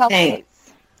still have a Tumblr.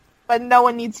 Thanks. But no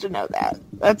one needs to know that.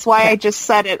 That's why I just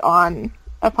said it on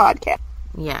a podcast.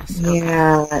 Yes. Okay.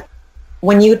 Yeah.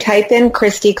 When you type in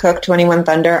Christy Cook 21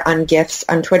 Thunder on GIFs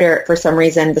on Twitter, for some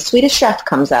reason, the Swedish Chef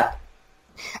comes up.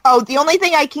 Oh, the only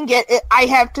thing I can get, I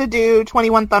have to do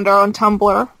 21 Thunder on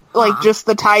Tumblr. Like, just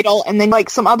the title, and then, like,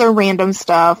 some other random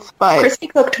stuff. But Christy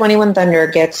Cook 21 Thunder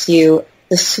gets you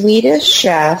the Swedish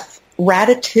Chef,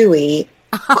 Ratatouille,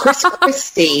 Chris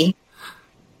Christie.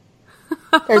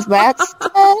 There's that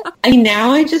set?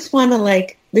 Now I just want to,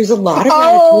 like, there's a lot of Ratatouille.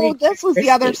 Oh, this was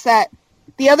the other set.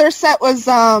 The other set was,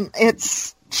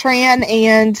 it's Tran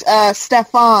and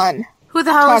Stefan. Who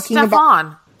the hell is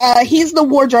Stefan? He's the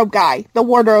wardrobe guy, the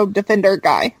wardrobe defender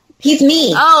guy. He's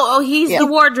me. Oh, he's the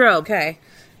wardrobe. Okay.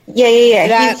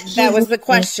 Yeah. That was the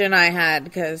question I had,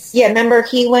 because... Yeah, remember,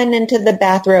 he went into the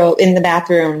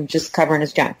bathroom just covering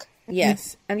his junk.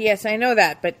 Yes. And yes, I know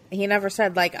that, but he never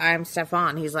said, like, I'm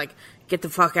Stefan. He's like, get the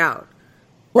fuck out.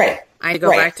 Right. I go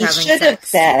back to having sex. He should have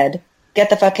said, get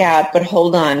the fuck out, but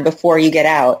hold on, before you get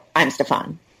out, I'm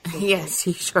Stefan. Yes,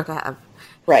 he should have.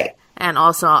 Right. And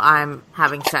also, I'm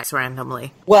having sex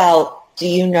randomly. Well, do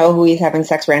you know who he's having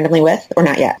sex randomly with, or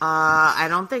not yet? I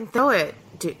don't think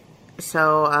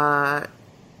so.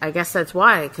 I guess that's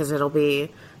why, because it'll be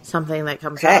something that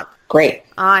comes up. Great.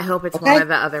 I hope it's one of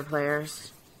the other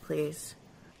players, please.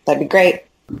 That'd be great.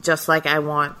 Just like I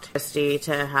want Christy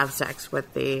to have sex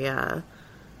with the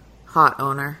hot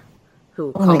owner,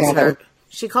 who calls her.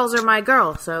 She calls her my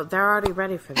girl, so they're already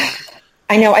ready for that.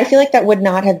 I know. I feel like that would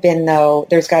not have been, though.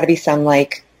 There's got to be some,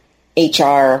 like,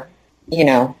 HR,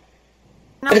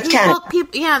 No, but it's Canada.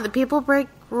 The people break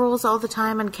rules all the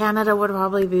time, and Canada would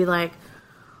probably be like,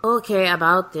 okay,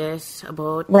 about this.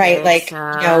 Right, this,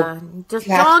 just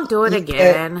don't do it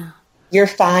again. You're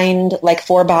fined like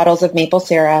 4 bottles of maple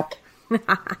syrup.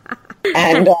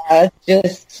 And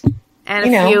just...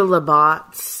 And a few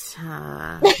Labatt's.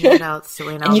 What else do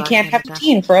we know? And you can't have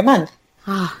poutine for a month.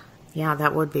 Yeah,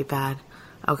 that would be bad.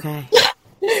 Okay.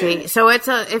 See, so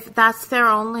if that's their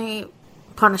only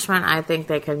punishment, I think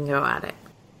they can go at it.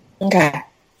 Okay.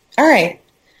 All right.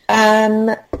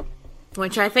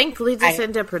 Which I think leads us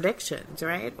into predictions,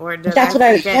 right? Or did that's what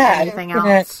I was. Yeah. Anything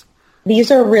else?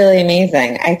 These are really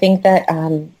amazing. I think that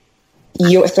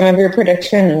some of your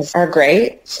predictions are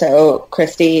great. So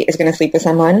Christy is going to sleep with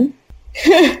someone.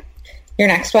 Your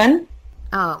next one.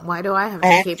 Oh, why do I have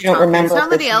to keep don't remember?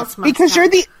 Somebody else must. Because you're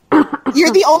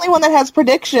the only one that has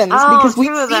predictions because we've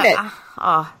seen it.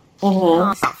 That's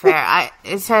not fair.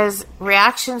 It says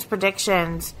reactions,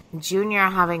 predictions. Junior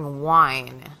having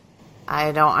wine.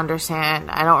 I don't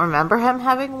understand. I don't remember him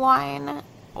having wine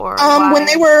or when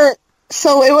they were.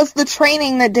 So it was the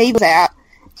training that Dave was at,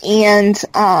 and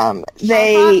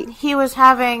he was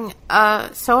having a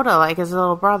soda like his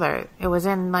little brother. It was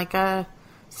in like a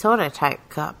soda type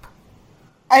cup.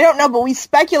 I don't know, but we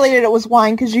speculated it was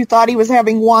wine because you thought he was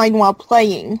having wine while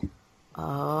playing.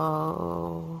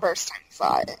 Oh. First time I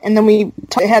saw it. And then we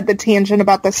had the tangent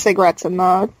about the cigarettes in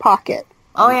the pocket.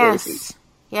 Oh, yes.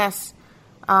 Yes.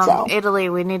 Italy,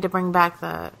 we need to bring back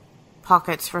the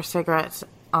pockets for cigarettes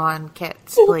on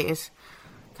kits, please.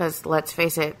 Because, let's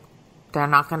face it, they're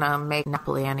not going to make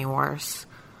Napoli any worse.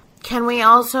 Can we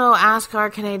also ask our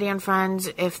Canadian friends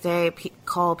if they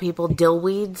call people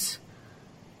dillweeds?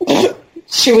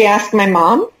 Should we ask my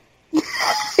mom?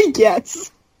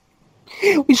 Yes.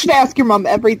 We should ask your mom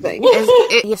everything.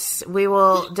 Yes, we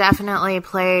will definitely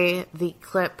play the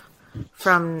clip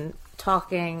from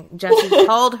talking. Jessie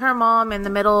called her mom in the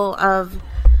middle of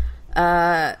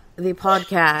the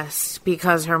podcast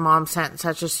because her mom sent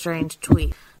such a strange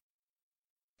tweet.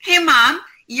 Hey, Mom,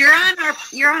 you're on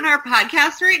our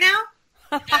podcast right now?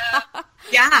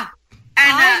 Yeah.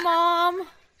 And, hi, Mom.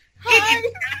 Hi. In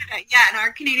Canada, yeah, in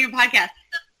our Canadian podcast.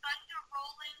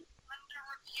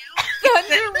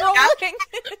 Thunder rolling.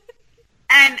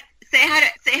 And say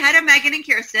hi to Megan and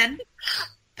Kirsten.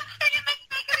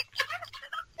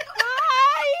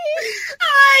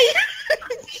 Hi.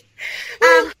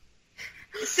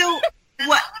 So what?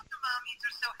 The mommies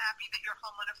are so happy that you're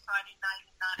home on a Friday night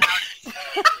and not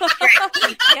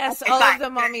out. Yes, all of the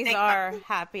mommies are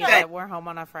happy that we're home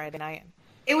on a Friday night.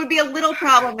 It would be a little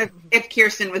problem if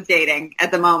Kirsten was dating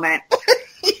at the moment.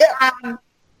 Yeah.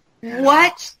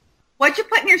 What'd you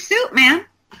put in your soup, man?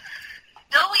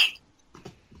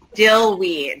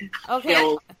 Dillweed.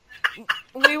 Okay.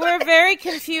 We were very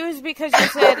confused because you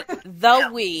said the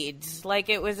weeds. Like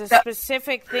it was a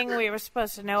specific thing we were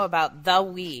supposed to know about. The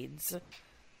weeds. The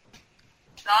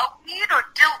weed or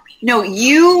dillweed? No,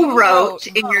 you wrote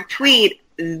in your tweet,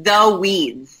 the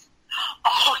weeds.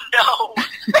 Oh, no.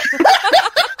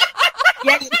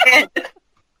 Yeah, you did.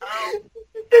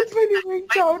 That's my new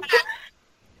ringtone.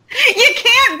 You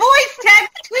can't voice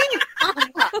text tweets.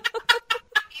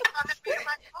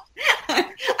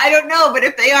 I don't know, but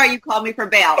if they are, you call me for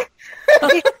bail.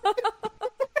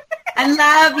 I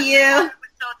love you. It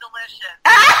was so delicious.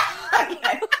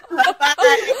 Okay. Love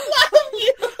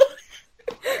you.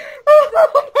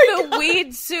 The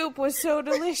weed soup was so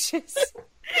delicious.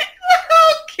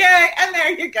 Okay, and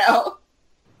there you go.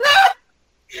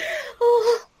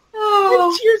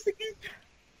 Cheers again.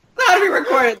 Glad we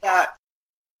recorded that.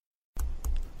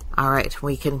 All right,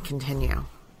 we can continue.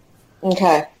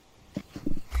 Okay.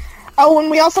 Oh, and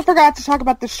we also forgot to talk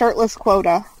about the shirtless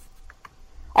quota.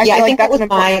 I think that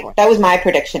was my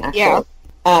prediction, actually. Yeah.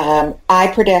 I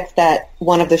predict that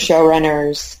one of the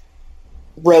showrunners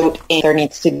wrote in there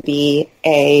needs to be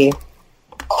a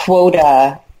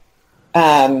quota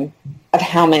of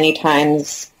how many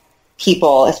times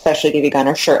people, especially Davy Gunn,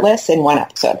 are shirtless in one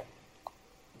episode.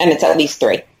 And it's at least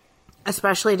 3.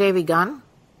 Especially Davy Gunn?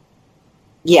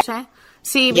 Yeah.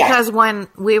 See, because when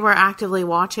we were actively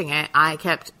watching it, I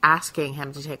kept asking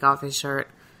him to take off his shirt.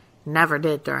 Never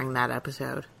did during that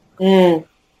episode.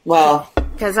 Well.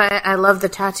 Because I love the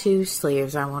tattoo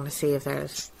sleeves. I want to see if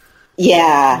there's,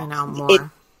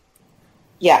 more.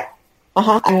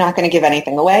 I'm not going to give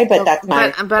anything away, but that's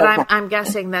my... But I'm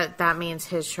guessing that means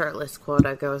his shirtless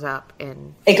quota goes up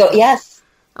in... Yes,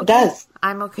 okay. It does.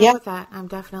 I'm okay with that. I'm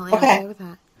definitely okay with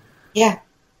that. Yeah.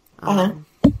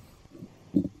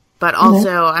 But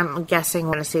also, I'm guessing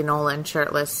we're going to see Nolan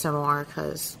shirtless some more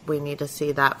because we need to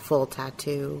see that full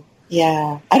tattoo.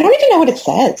 Yeah. I don't even know what it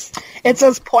says. It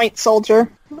says Point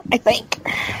Soldier, I think.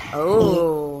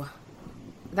 Oh.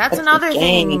 That's another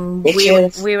thing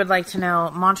we would like to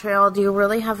know. Montreal, do you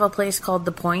really have a place called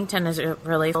The Point, and is it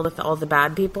really filled with all the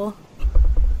bad people?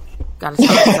 Gotta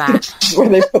start with that. Where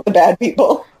they put the bad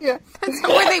people. Yeah. That's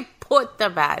where they put the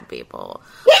bad people.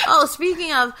 Oh,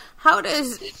 speaking of, how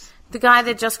does the guy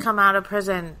that just come out of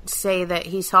prison say that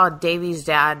he saw Davy's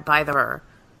dad by the river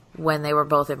when they were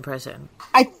both in prison?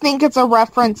 I think it's a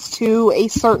reference to a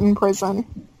certain prison.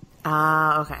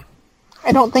 Okay.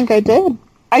 I don't think I did.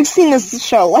 I've seen this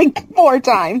show like 4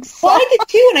 times. So. Well, I did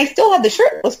too, and I still have the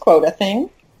shirtless quota thing.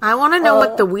 I want to know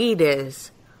what the weed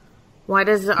is. Why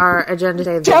does our agenda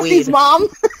say the Jesse's weed? mom.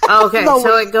 Oh, okay,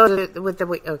 so it goes with the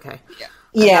weed. Okay.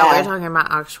 Yeah. We're talking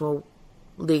about actual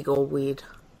legal weed.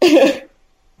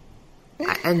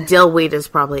 And dill weed is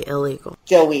probably illegal.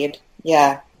 Dill weed,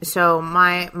 yeah. So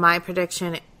my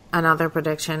prediction, another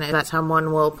prediction, is that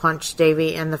someone will punch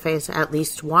Davy in the face at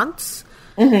least once.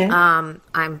 Mm-hmm.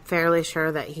 I'm fairly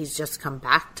sure that he's just come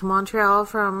back to Montreal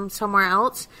from somewhere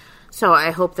else. So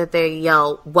I hope that they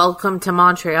yell, "Welcome to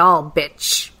Montreal,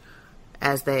 bitch,"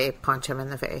 as they punch him in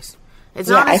the face. It's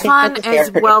not as fun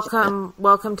as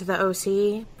welcome to the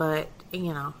OC, but,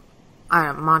 you know,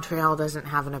 Montreal doesn't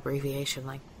have an abbreviation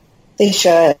like they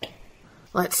should.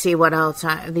 Let's see what else.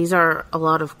 These are a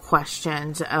lot of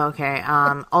questions. Okay.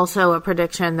 Also, a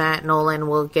prediction that Nolan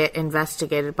will get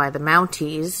investigated by the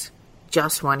Mounties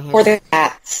just when he's... Or the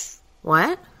cats.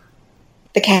 What?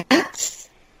 The cats?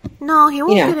 No, he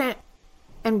won't get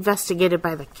investigated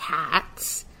by the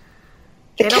cats.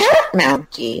 The cat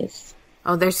Mounties.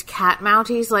 Oh, there's cat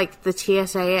Mounties, like the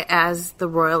TSA as the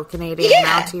Royal Canadian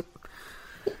Mountie.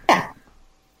 Yeah.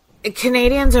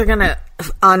 Canadians are going to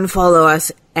unfollow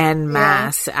us en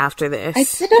masse after this. I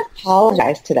did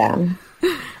apologize to them.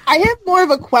 I have more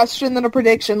of a question than a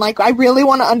prediction. Like, I really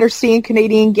want to understand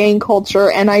Canadian gang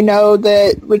culture, and I know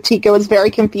that Ratika was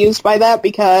very confused by that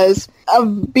because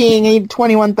of being a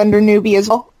 21 Thunder newbie as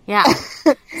well. Yeah.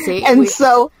 See? And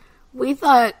so... We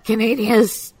thought Canada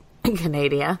is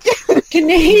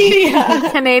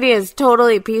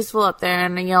totally peaceful up there,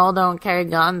 and y'all don't carry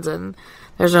guns, and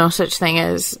there's no such thing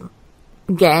as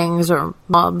gangs or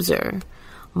mobs or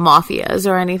mafias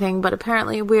or anything, but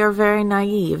apparently we are very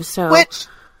naive, so... Which,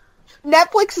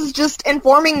 Netflix is just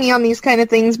informing me on these kind of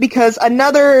things because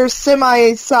another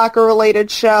semi-soccer related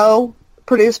show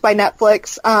produced by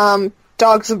Netflix,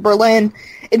 Dogs of Berlin,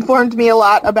 informed me a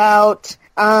lot about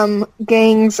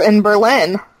gangs in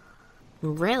Berlin.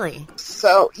 Really?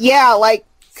 So, yeah, like,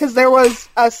 because there was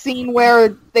a scene where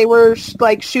they were,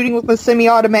 like, shooting with a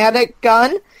semi-automatic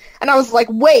gun, and I was like,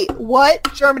 wait,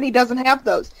 what? Germany doesn't have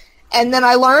those. And then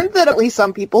I learned that at least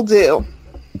some people do.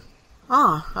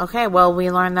 Oh, okay. Well,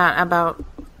 we learned that about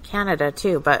Canada,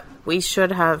 too, but we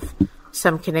should have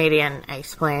some Canadian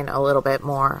explain a little bit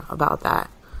more about that.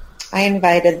 I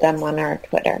invited them on our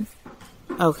Twitter.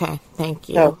 Okay, thank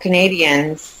you. So,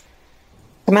 Canadians,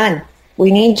 come on.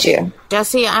 We need you.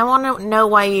 Jesse, I want to know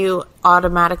why you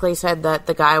automatically said that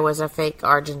the guy was a fake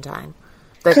Argentine.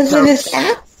 Because of his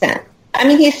accent. I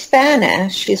mean, he's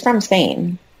Spanish. He's from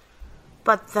Spain.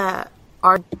 But the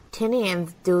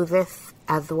Argentinians do this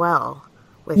as well.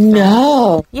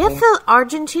 No. Yes, the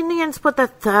Argentinians put the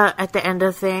th at the end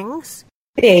of things.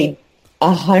 They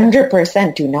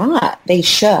 100% do not. They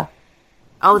sha.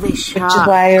 Oh, they sha. Which is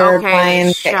why you're buying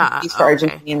these for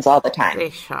Argentinians all the time. They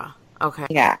sha. Okay.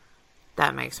 Yeah.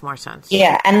 That makes more sense.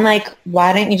 Yeah, and like,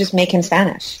 why didn't you just make him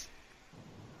Spanish?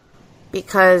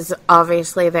 Because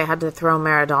obviously they had to throw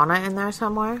Maradona in there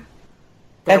somewhere.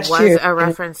 That's was true. A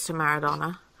reference to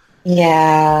Maradona.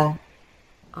 Yeah.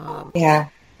 Yeah.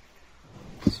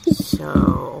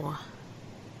 So,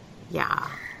 yeah.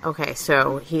 Okay,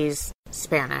 so he's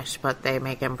Spanish, but they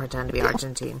make him pretend to be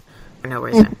Argentine for no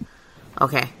reason.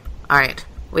 Okay. All right.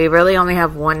 We really only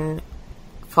have one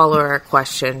follower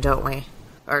question, don't we?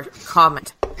 Or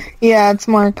comment. Yeah, it's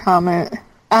more a comment.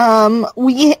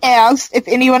 We asked if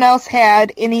anyone else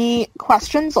had any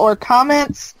questions or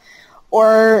comments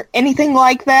or anything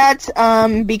like that,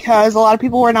 because a lot of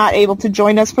people were not able to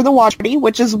join us for the watch party,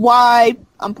 which is why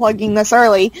I'm plugging this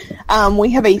early.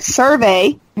 We have a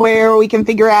survey where we can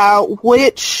figure out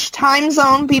which time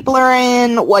zone people are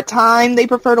in, what time they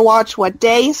prefer to watch, what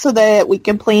day, so that we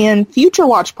can plan future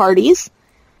watch parties.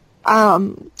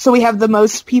 So we have the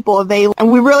most people available.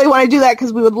 And we really want to do that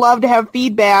because we would love to have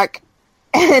feedback.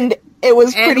 And it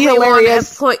was pretty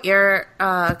hilarious. Want to put your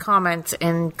comments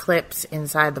and clips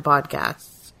inside the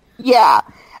podcast. Yeah.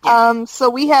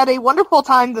 So we had a wonderful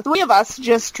time, the three of us,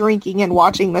 just drinking and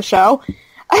watching the show.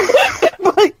 It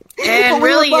And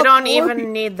really, you don't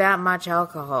even need that much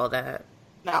alcohol to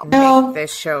make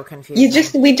this show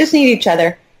confusing. We just need each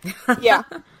other. Yeah.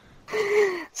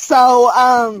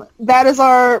 So that is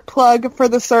our plug for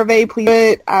the survey. Please do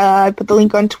it. I put the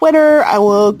link on Twitter. I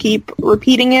will keep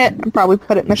repeating it and probably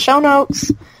put it in the show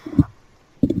notes.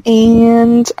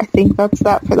 And I think that's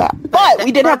that for that. But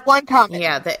we did have one comment.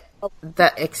 Yeah,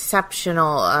 the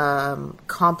exceptional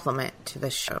compliment to the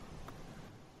show.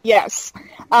 Yes.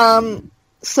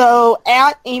 So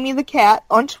at Amy the Cat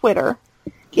on Twitter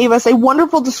gave us a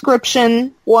wonderful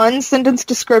description, one-sentence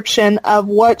description of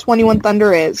what 21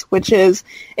 Thunder is, which is,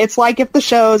 it's like if the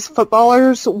show's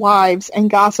Footballers' Wives and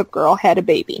Gossip Girl had a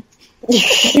baby.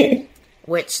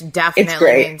 Which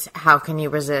definitely means, how can you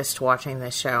resist watching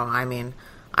this show? I mean,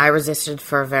 I resisted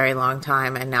for a very long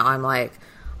time, and now I'm like,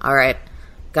 all right,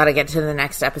 gotta get to the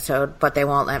next episode, but they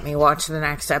won't let me watch the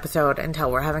next episode until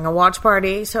we're having a watch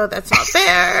party, so that's not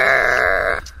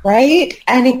fair. Right?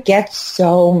 And it gets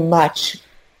so much,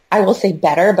 I will say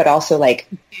better, but also, like,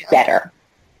 better.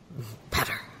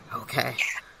 Better. Okay.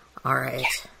 All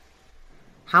right.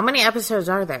 How many episodes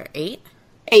are there? 8?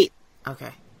 8.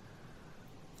 Okay.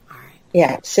 All right.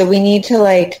 Yeah, so we need to,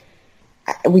 like,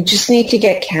 we just need to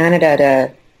get Canada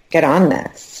to get on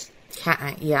this.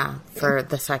 Yeah, for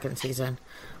the second season.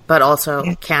 But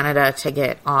also Canada to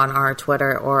get on our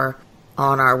Twitter or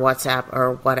on our WhatsApp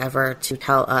or whatever to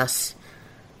tell us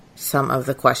some of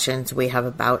the questions we have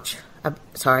about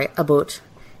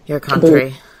your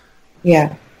country.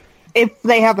 Yeah. If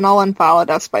they haven't all unfollowed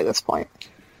us by this point.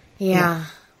 Yeah.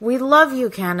 We love you,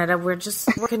 Canada. We're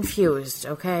confused,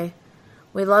 okay?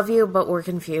 We love you, but we're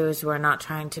confused. We're not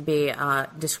trying to be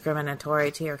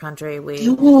discriminatory to your country.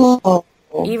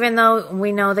 Even though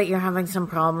we know that you're having some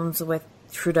problems with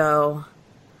Trudeau,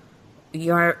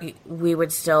 we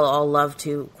would still all love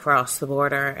to cross the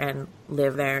border and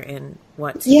live there in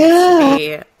what seems to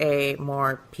be a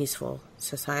more peaceful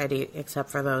society, except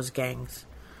for those gangs.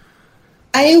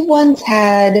 I once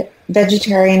had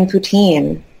vegetarian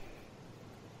poutine,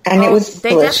 and it was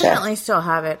delicious. They definitely still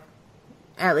have it,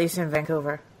 at least in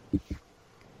Vancouver.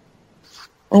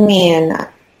 I mean,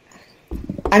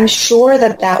 I'm sure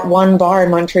that one bar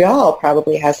in Montreal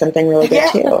probably has something really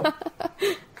good, too.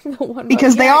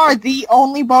 Because they are the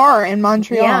only bar in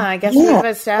Montreal. Yeah, I guess we've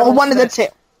established Well, one of the two.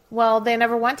 Well, they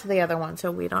never went to the other one,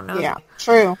 so we don't know. Yeah,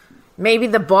 true. Maybe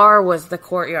the bar was the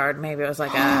courtyard. Maybe it was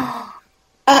like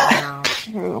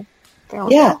True.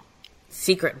 Yeah.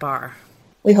 Secret bar.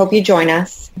 We hope you join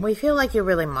us. We feel like you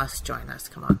really must join us.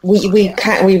 Come on.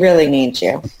 We really need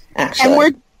you,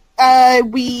 actually.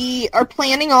 And we are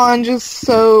planning on, just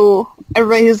so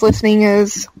everybody who's listening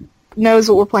knows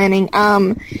what we're planning.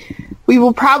 We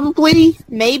will probably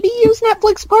maybe use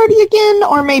Netflix Party again,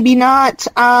 or maybe not.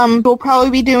 We'll probably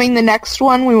be doing the next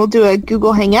one. We will do a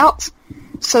Google Hangout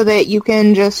so that you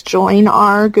can just join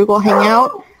our Google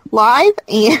Hangout live.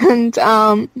 And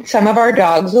some of our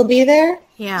dogs will be there.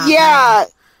 Yeah.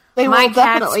 They My will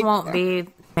definitely cats won't be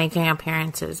making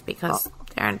appearances because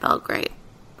they're in Belgrade.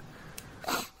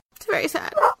 It's very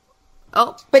sad.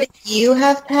 Oh. But if you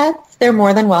have pets, they're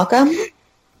more than welcome.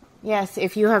 Yes,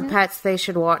 if you have pets, they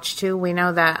should watch too. We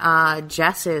know that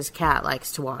Jess's cat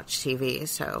likes to watch TV,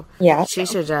 so she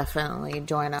should definitely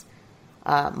join us.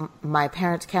 My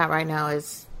parents' cat right now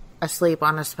is asleep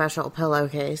on a special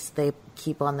pillowcase they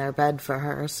keep on their bed for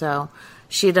her, so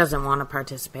she doesn't want to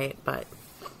participate, but,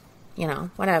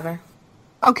 whatever.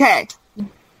 Okay.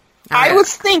 I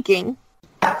was thinking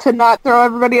to not throw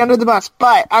everybody under the bus,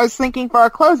 but I was thinking for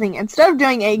our closing, instead of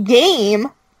doing a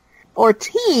game or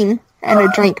team and a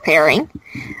drink pairing,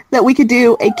 that we could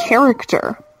do a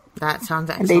character. That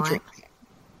sounds excellent. And a drink.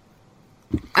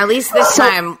 At least this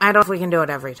time. I don't know if we can do it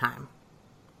every time.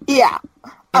 Yeah.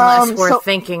 Unless we're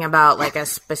thinking about, like, a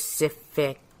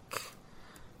specific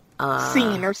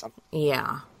scene or something.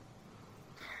 Yeah.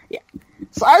 Yeah.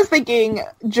 So I was thinking,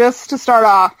 just to start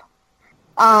off...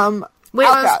 Wait,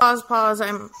 pause.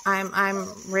 I'm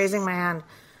raising my hand.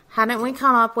 Hadn't we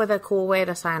come up with a cool way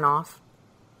to sign off?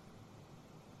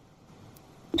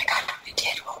 Oh my God, we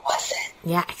did. What was it?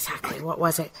 Yeah, exactly. What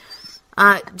was it?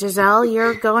 Giselle,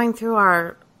 you're going through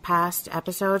our past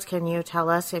episodes. Can you tell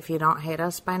us if you don't hate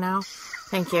us by now?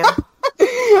 Thank you.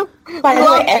 By the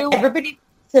way, everybody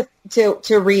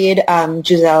to read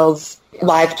Giselle's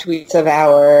live tweets of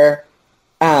our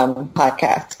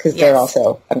podcast, because they're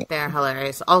also they're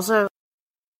hilarious. Also,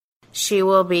 she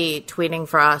will be tweeting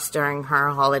for us during her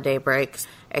holiday breaks.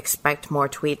 Expect more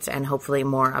tweets and hopefully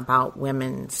more about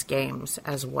women's games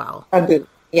as well.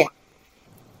 Yeah.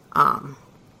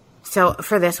 So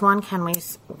for this one, can we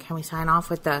sign off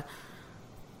with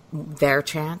their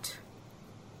chant?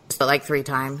 Just like 3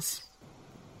 times.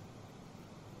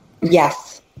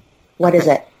 Yes. What is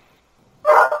it?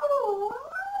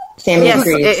 Sammy Yes,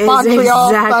 agrees. it is Montreal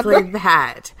exactly Thunder.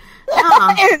 that.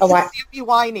 It's what? Sammy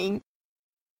whining.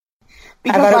 I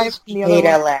Because thought it I'm was the other Beat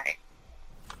one. LA.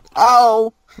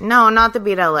 Oh. No, not the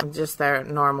Beat LA, just their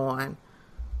normal one.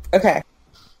 Okay.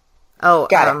 Oh,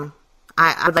 Got it.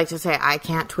 I would like to say I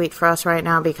can't tweet for us right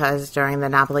now because during the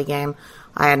Napoli game,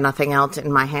 I had nothing else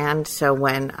in my hand. So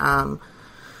when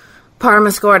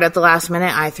Parma scored at the last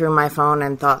minute, I threw my phone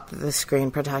and thought that the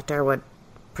screen protector would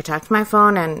protect my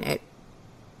phone, and it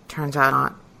turns out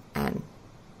not. And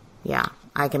yeah,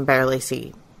 I can barely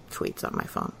see tweets on my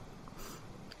phone.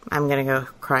 I'm going to go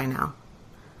cry now.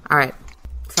 All right.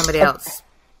 Somebody else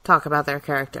talk about their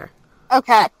character.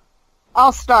 Okay.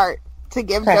 I'll start to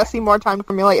give Jessie more time to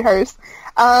formulate hers.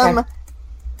 I'm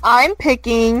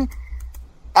picking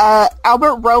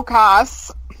Albert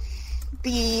Rojas,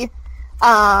 the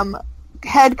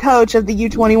head coach of the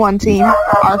U21 team,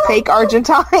 our fake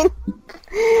Argentine.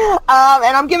 And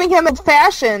I'm giving him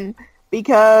old-fashioned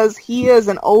because he is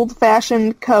an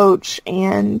old-fashioned coach,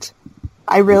 and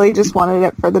I really just wanted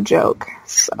it for the joke.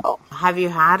 So, Have you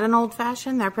had an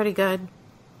old-fashioned? They're pretty good.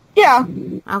 yeah.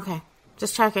 Okay.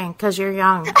 Just checking, because you're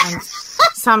young. And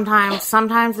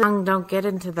sometimes young don't get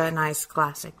into the nice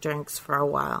classic drinks for a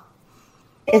while.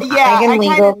 Is Yeah, Megan I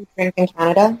legal to drink in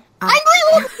Canada? I'm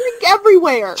legal to drink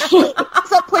everywhere,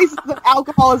 except places that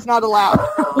alcohol is not allowed.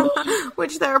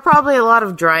 Which there are probably a lot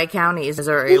of dry counties in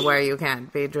Missouri where you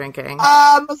can't be drinking.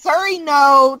 Missouri,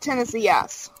 no. Tennessee,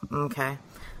 yes. Okay.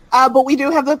 But we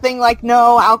do have the thing like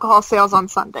no alcohol sales on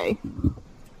Sunday.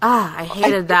 I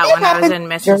hated that when I was in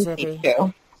Mississippi.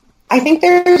 Too. I think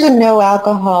there's a no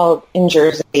alcohol in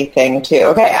Jersey thing too.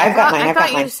 Okay, I've got mine. I I've got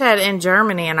thought mine. you said in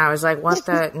Germany, and I was like, what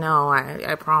the? No,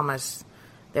 I promise.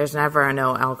 There's never a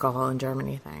no alcohol in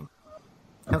Germany thing.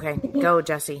 Okay, go,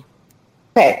 Jessie.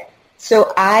 Okay,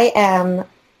 so I am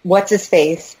what's his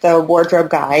face, the wardrobe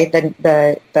guy,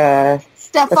 the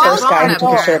Stefan, first guy who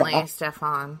took his shirt Apparently, off.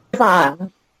 Stefan.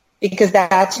 Because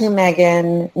that's who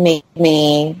Megan made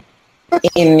me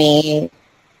in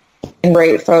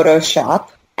great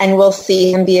Photoshop, and we'll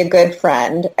see him be a good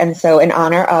friend. And so in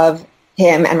honor of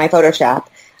him and my Photoshop,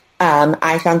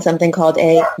 I found something called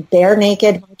a bare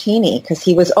naked martini because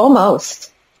he was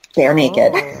almost bare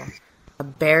naked. Oh. A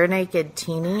bare naked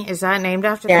teeny? Is that named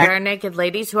after the bare naked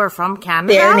ladies who are from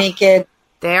Canada? Bare naked.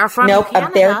 They are from Nope, Canada.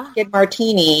 a bare naked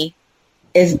martini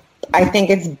is, I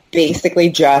think it's basically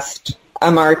just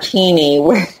a martini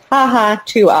with,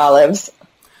 2 olives.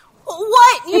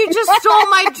 What? You just stole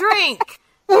my drink.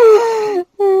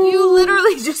 You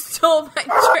literally just stole my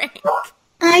drink.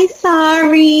 I'm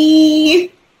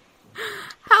sorry.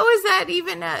 How is that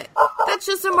even that's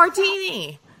just a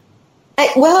martini.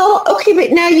 Well, okay,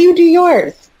 but now you do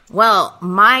yours. Well,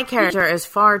 my character is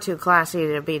far too classy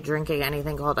to be drinking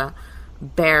anything called a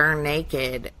bare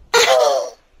naked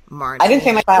martini. I didn't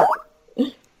say my flower.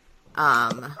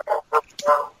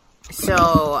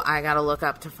 So I gotta look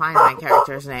up to find my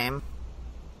character's name.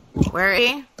 Where is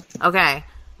he? Okay,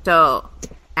 so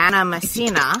Anna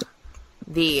Messina,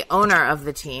 the owner of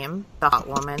the team, the hot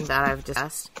woman that I've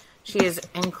discussed, she is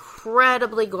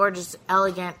incredibly gorgeous,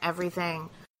 elegant, everything.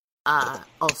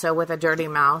 Also with a dirty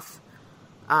mouth.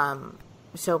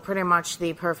 So pretty much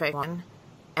the perfect one.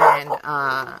 And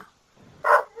I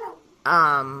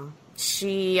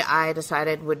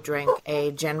decided would drink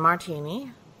a gin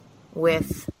martini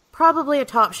with probably a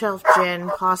top shelf gin,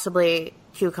 possibly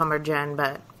cucumber gin,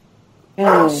 but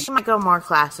she might go more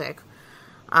classic.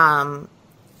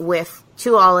 With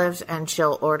 2 olives, and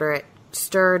she'll order it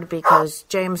stirred because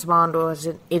James Bond was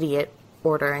an idiot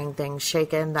ordering things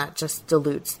shaken. That just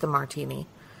dilutes the martini.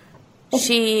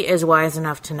 She is wise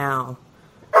enough to know.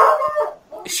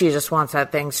 She just wants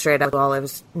that thing straight up with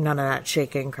olives, none of that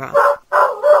shaking crap.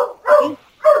 I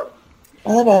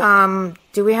love it.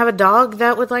 Do we have a dog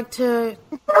that would like to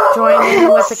join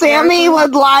in with the Sammy character?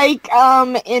 would like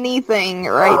anything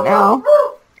right now.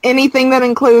 Anything that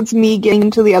includes me getting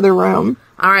into the other room.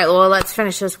 All right, well, let's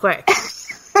finish this quick.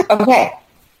 Okay.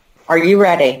 Are you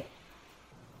ready?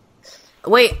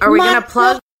 Wait, are we going to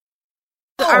plug?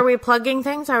 Are we plugging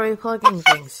things? Are we plugging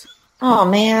things? Oh,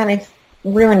 man, I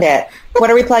ruined it. What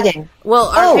are we plugging? Well,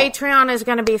 our Patreon is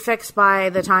going to be fixed by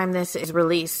the time this is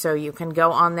released, so you can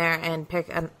go on there and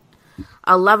pick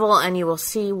a level, and you will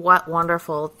see what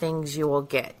wonderful things you will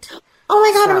get. Oh,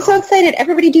 my God, I'm so excited.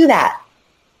 Everybody do that.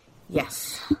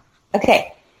 Yes.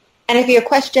 Okay. And if you have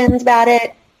questions about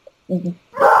it, do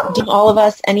all of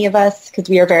us, any of us, because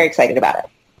we are very excited about it.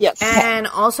 Yes. And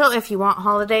also, if you want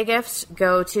holiday gifts,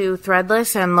 go to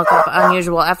Threadless and look up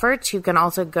Unusual Efforts. You can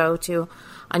also go to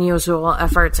Unusual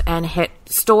Efforts and hit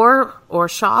store or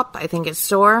shop. I think it's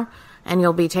store, and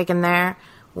you'll be taken there.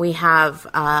 We have,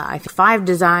 I think, 5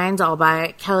 designs all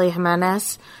by Kelly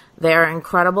Jimenez. They're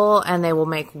incredible, and they will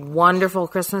make wonderful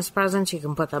Christmas presents. You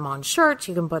can put them on shirts.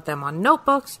 You can put them on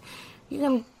notebooks. You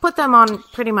can put them on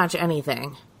pretty much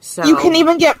anything. So you can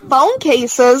even get phone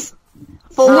cases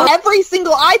for every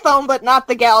single iPhone, but not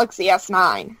the Galaxy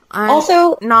S9.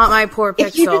 Also, not my poor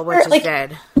Pixel, which is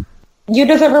dead. You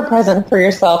deserve a present for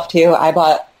yourself, too. I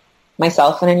bought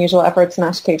myself an Unusual Efforts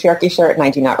Smash Patriarchy shirt, and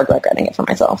I do not regret getting it for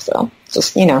myself. So,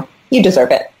 just, you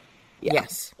deserve it. Yeah.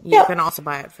 Yes. You can also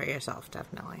buy it for yourself,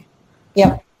 definitely.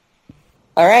 Yep.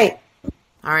 All right.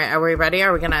 Are we ready?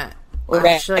 Are we going to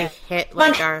actually hit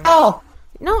our... Oh.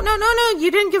 No.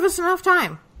 You didn't give us enough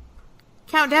time.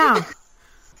 Count down.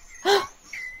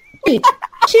 3,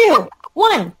 2,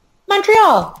 1.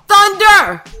 Montreal.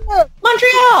 Thunder.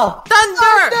 Montreal.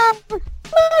 Thunder.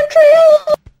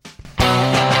 Montreal.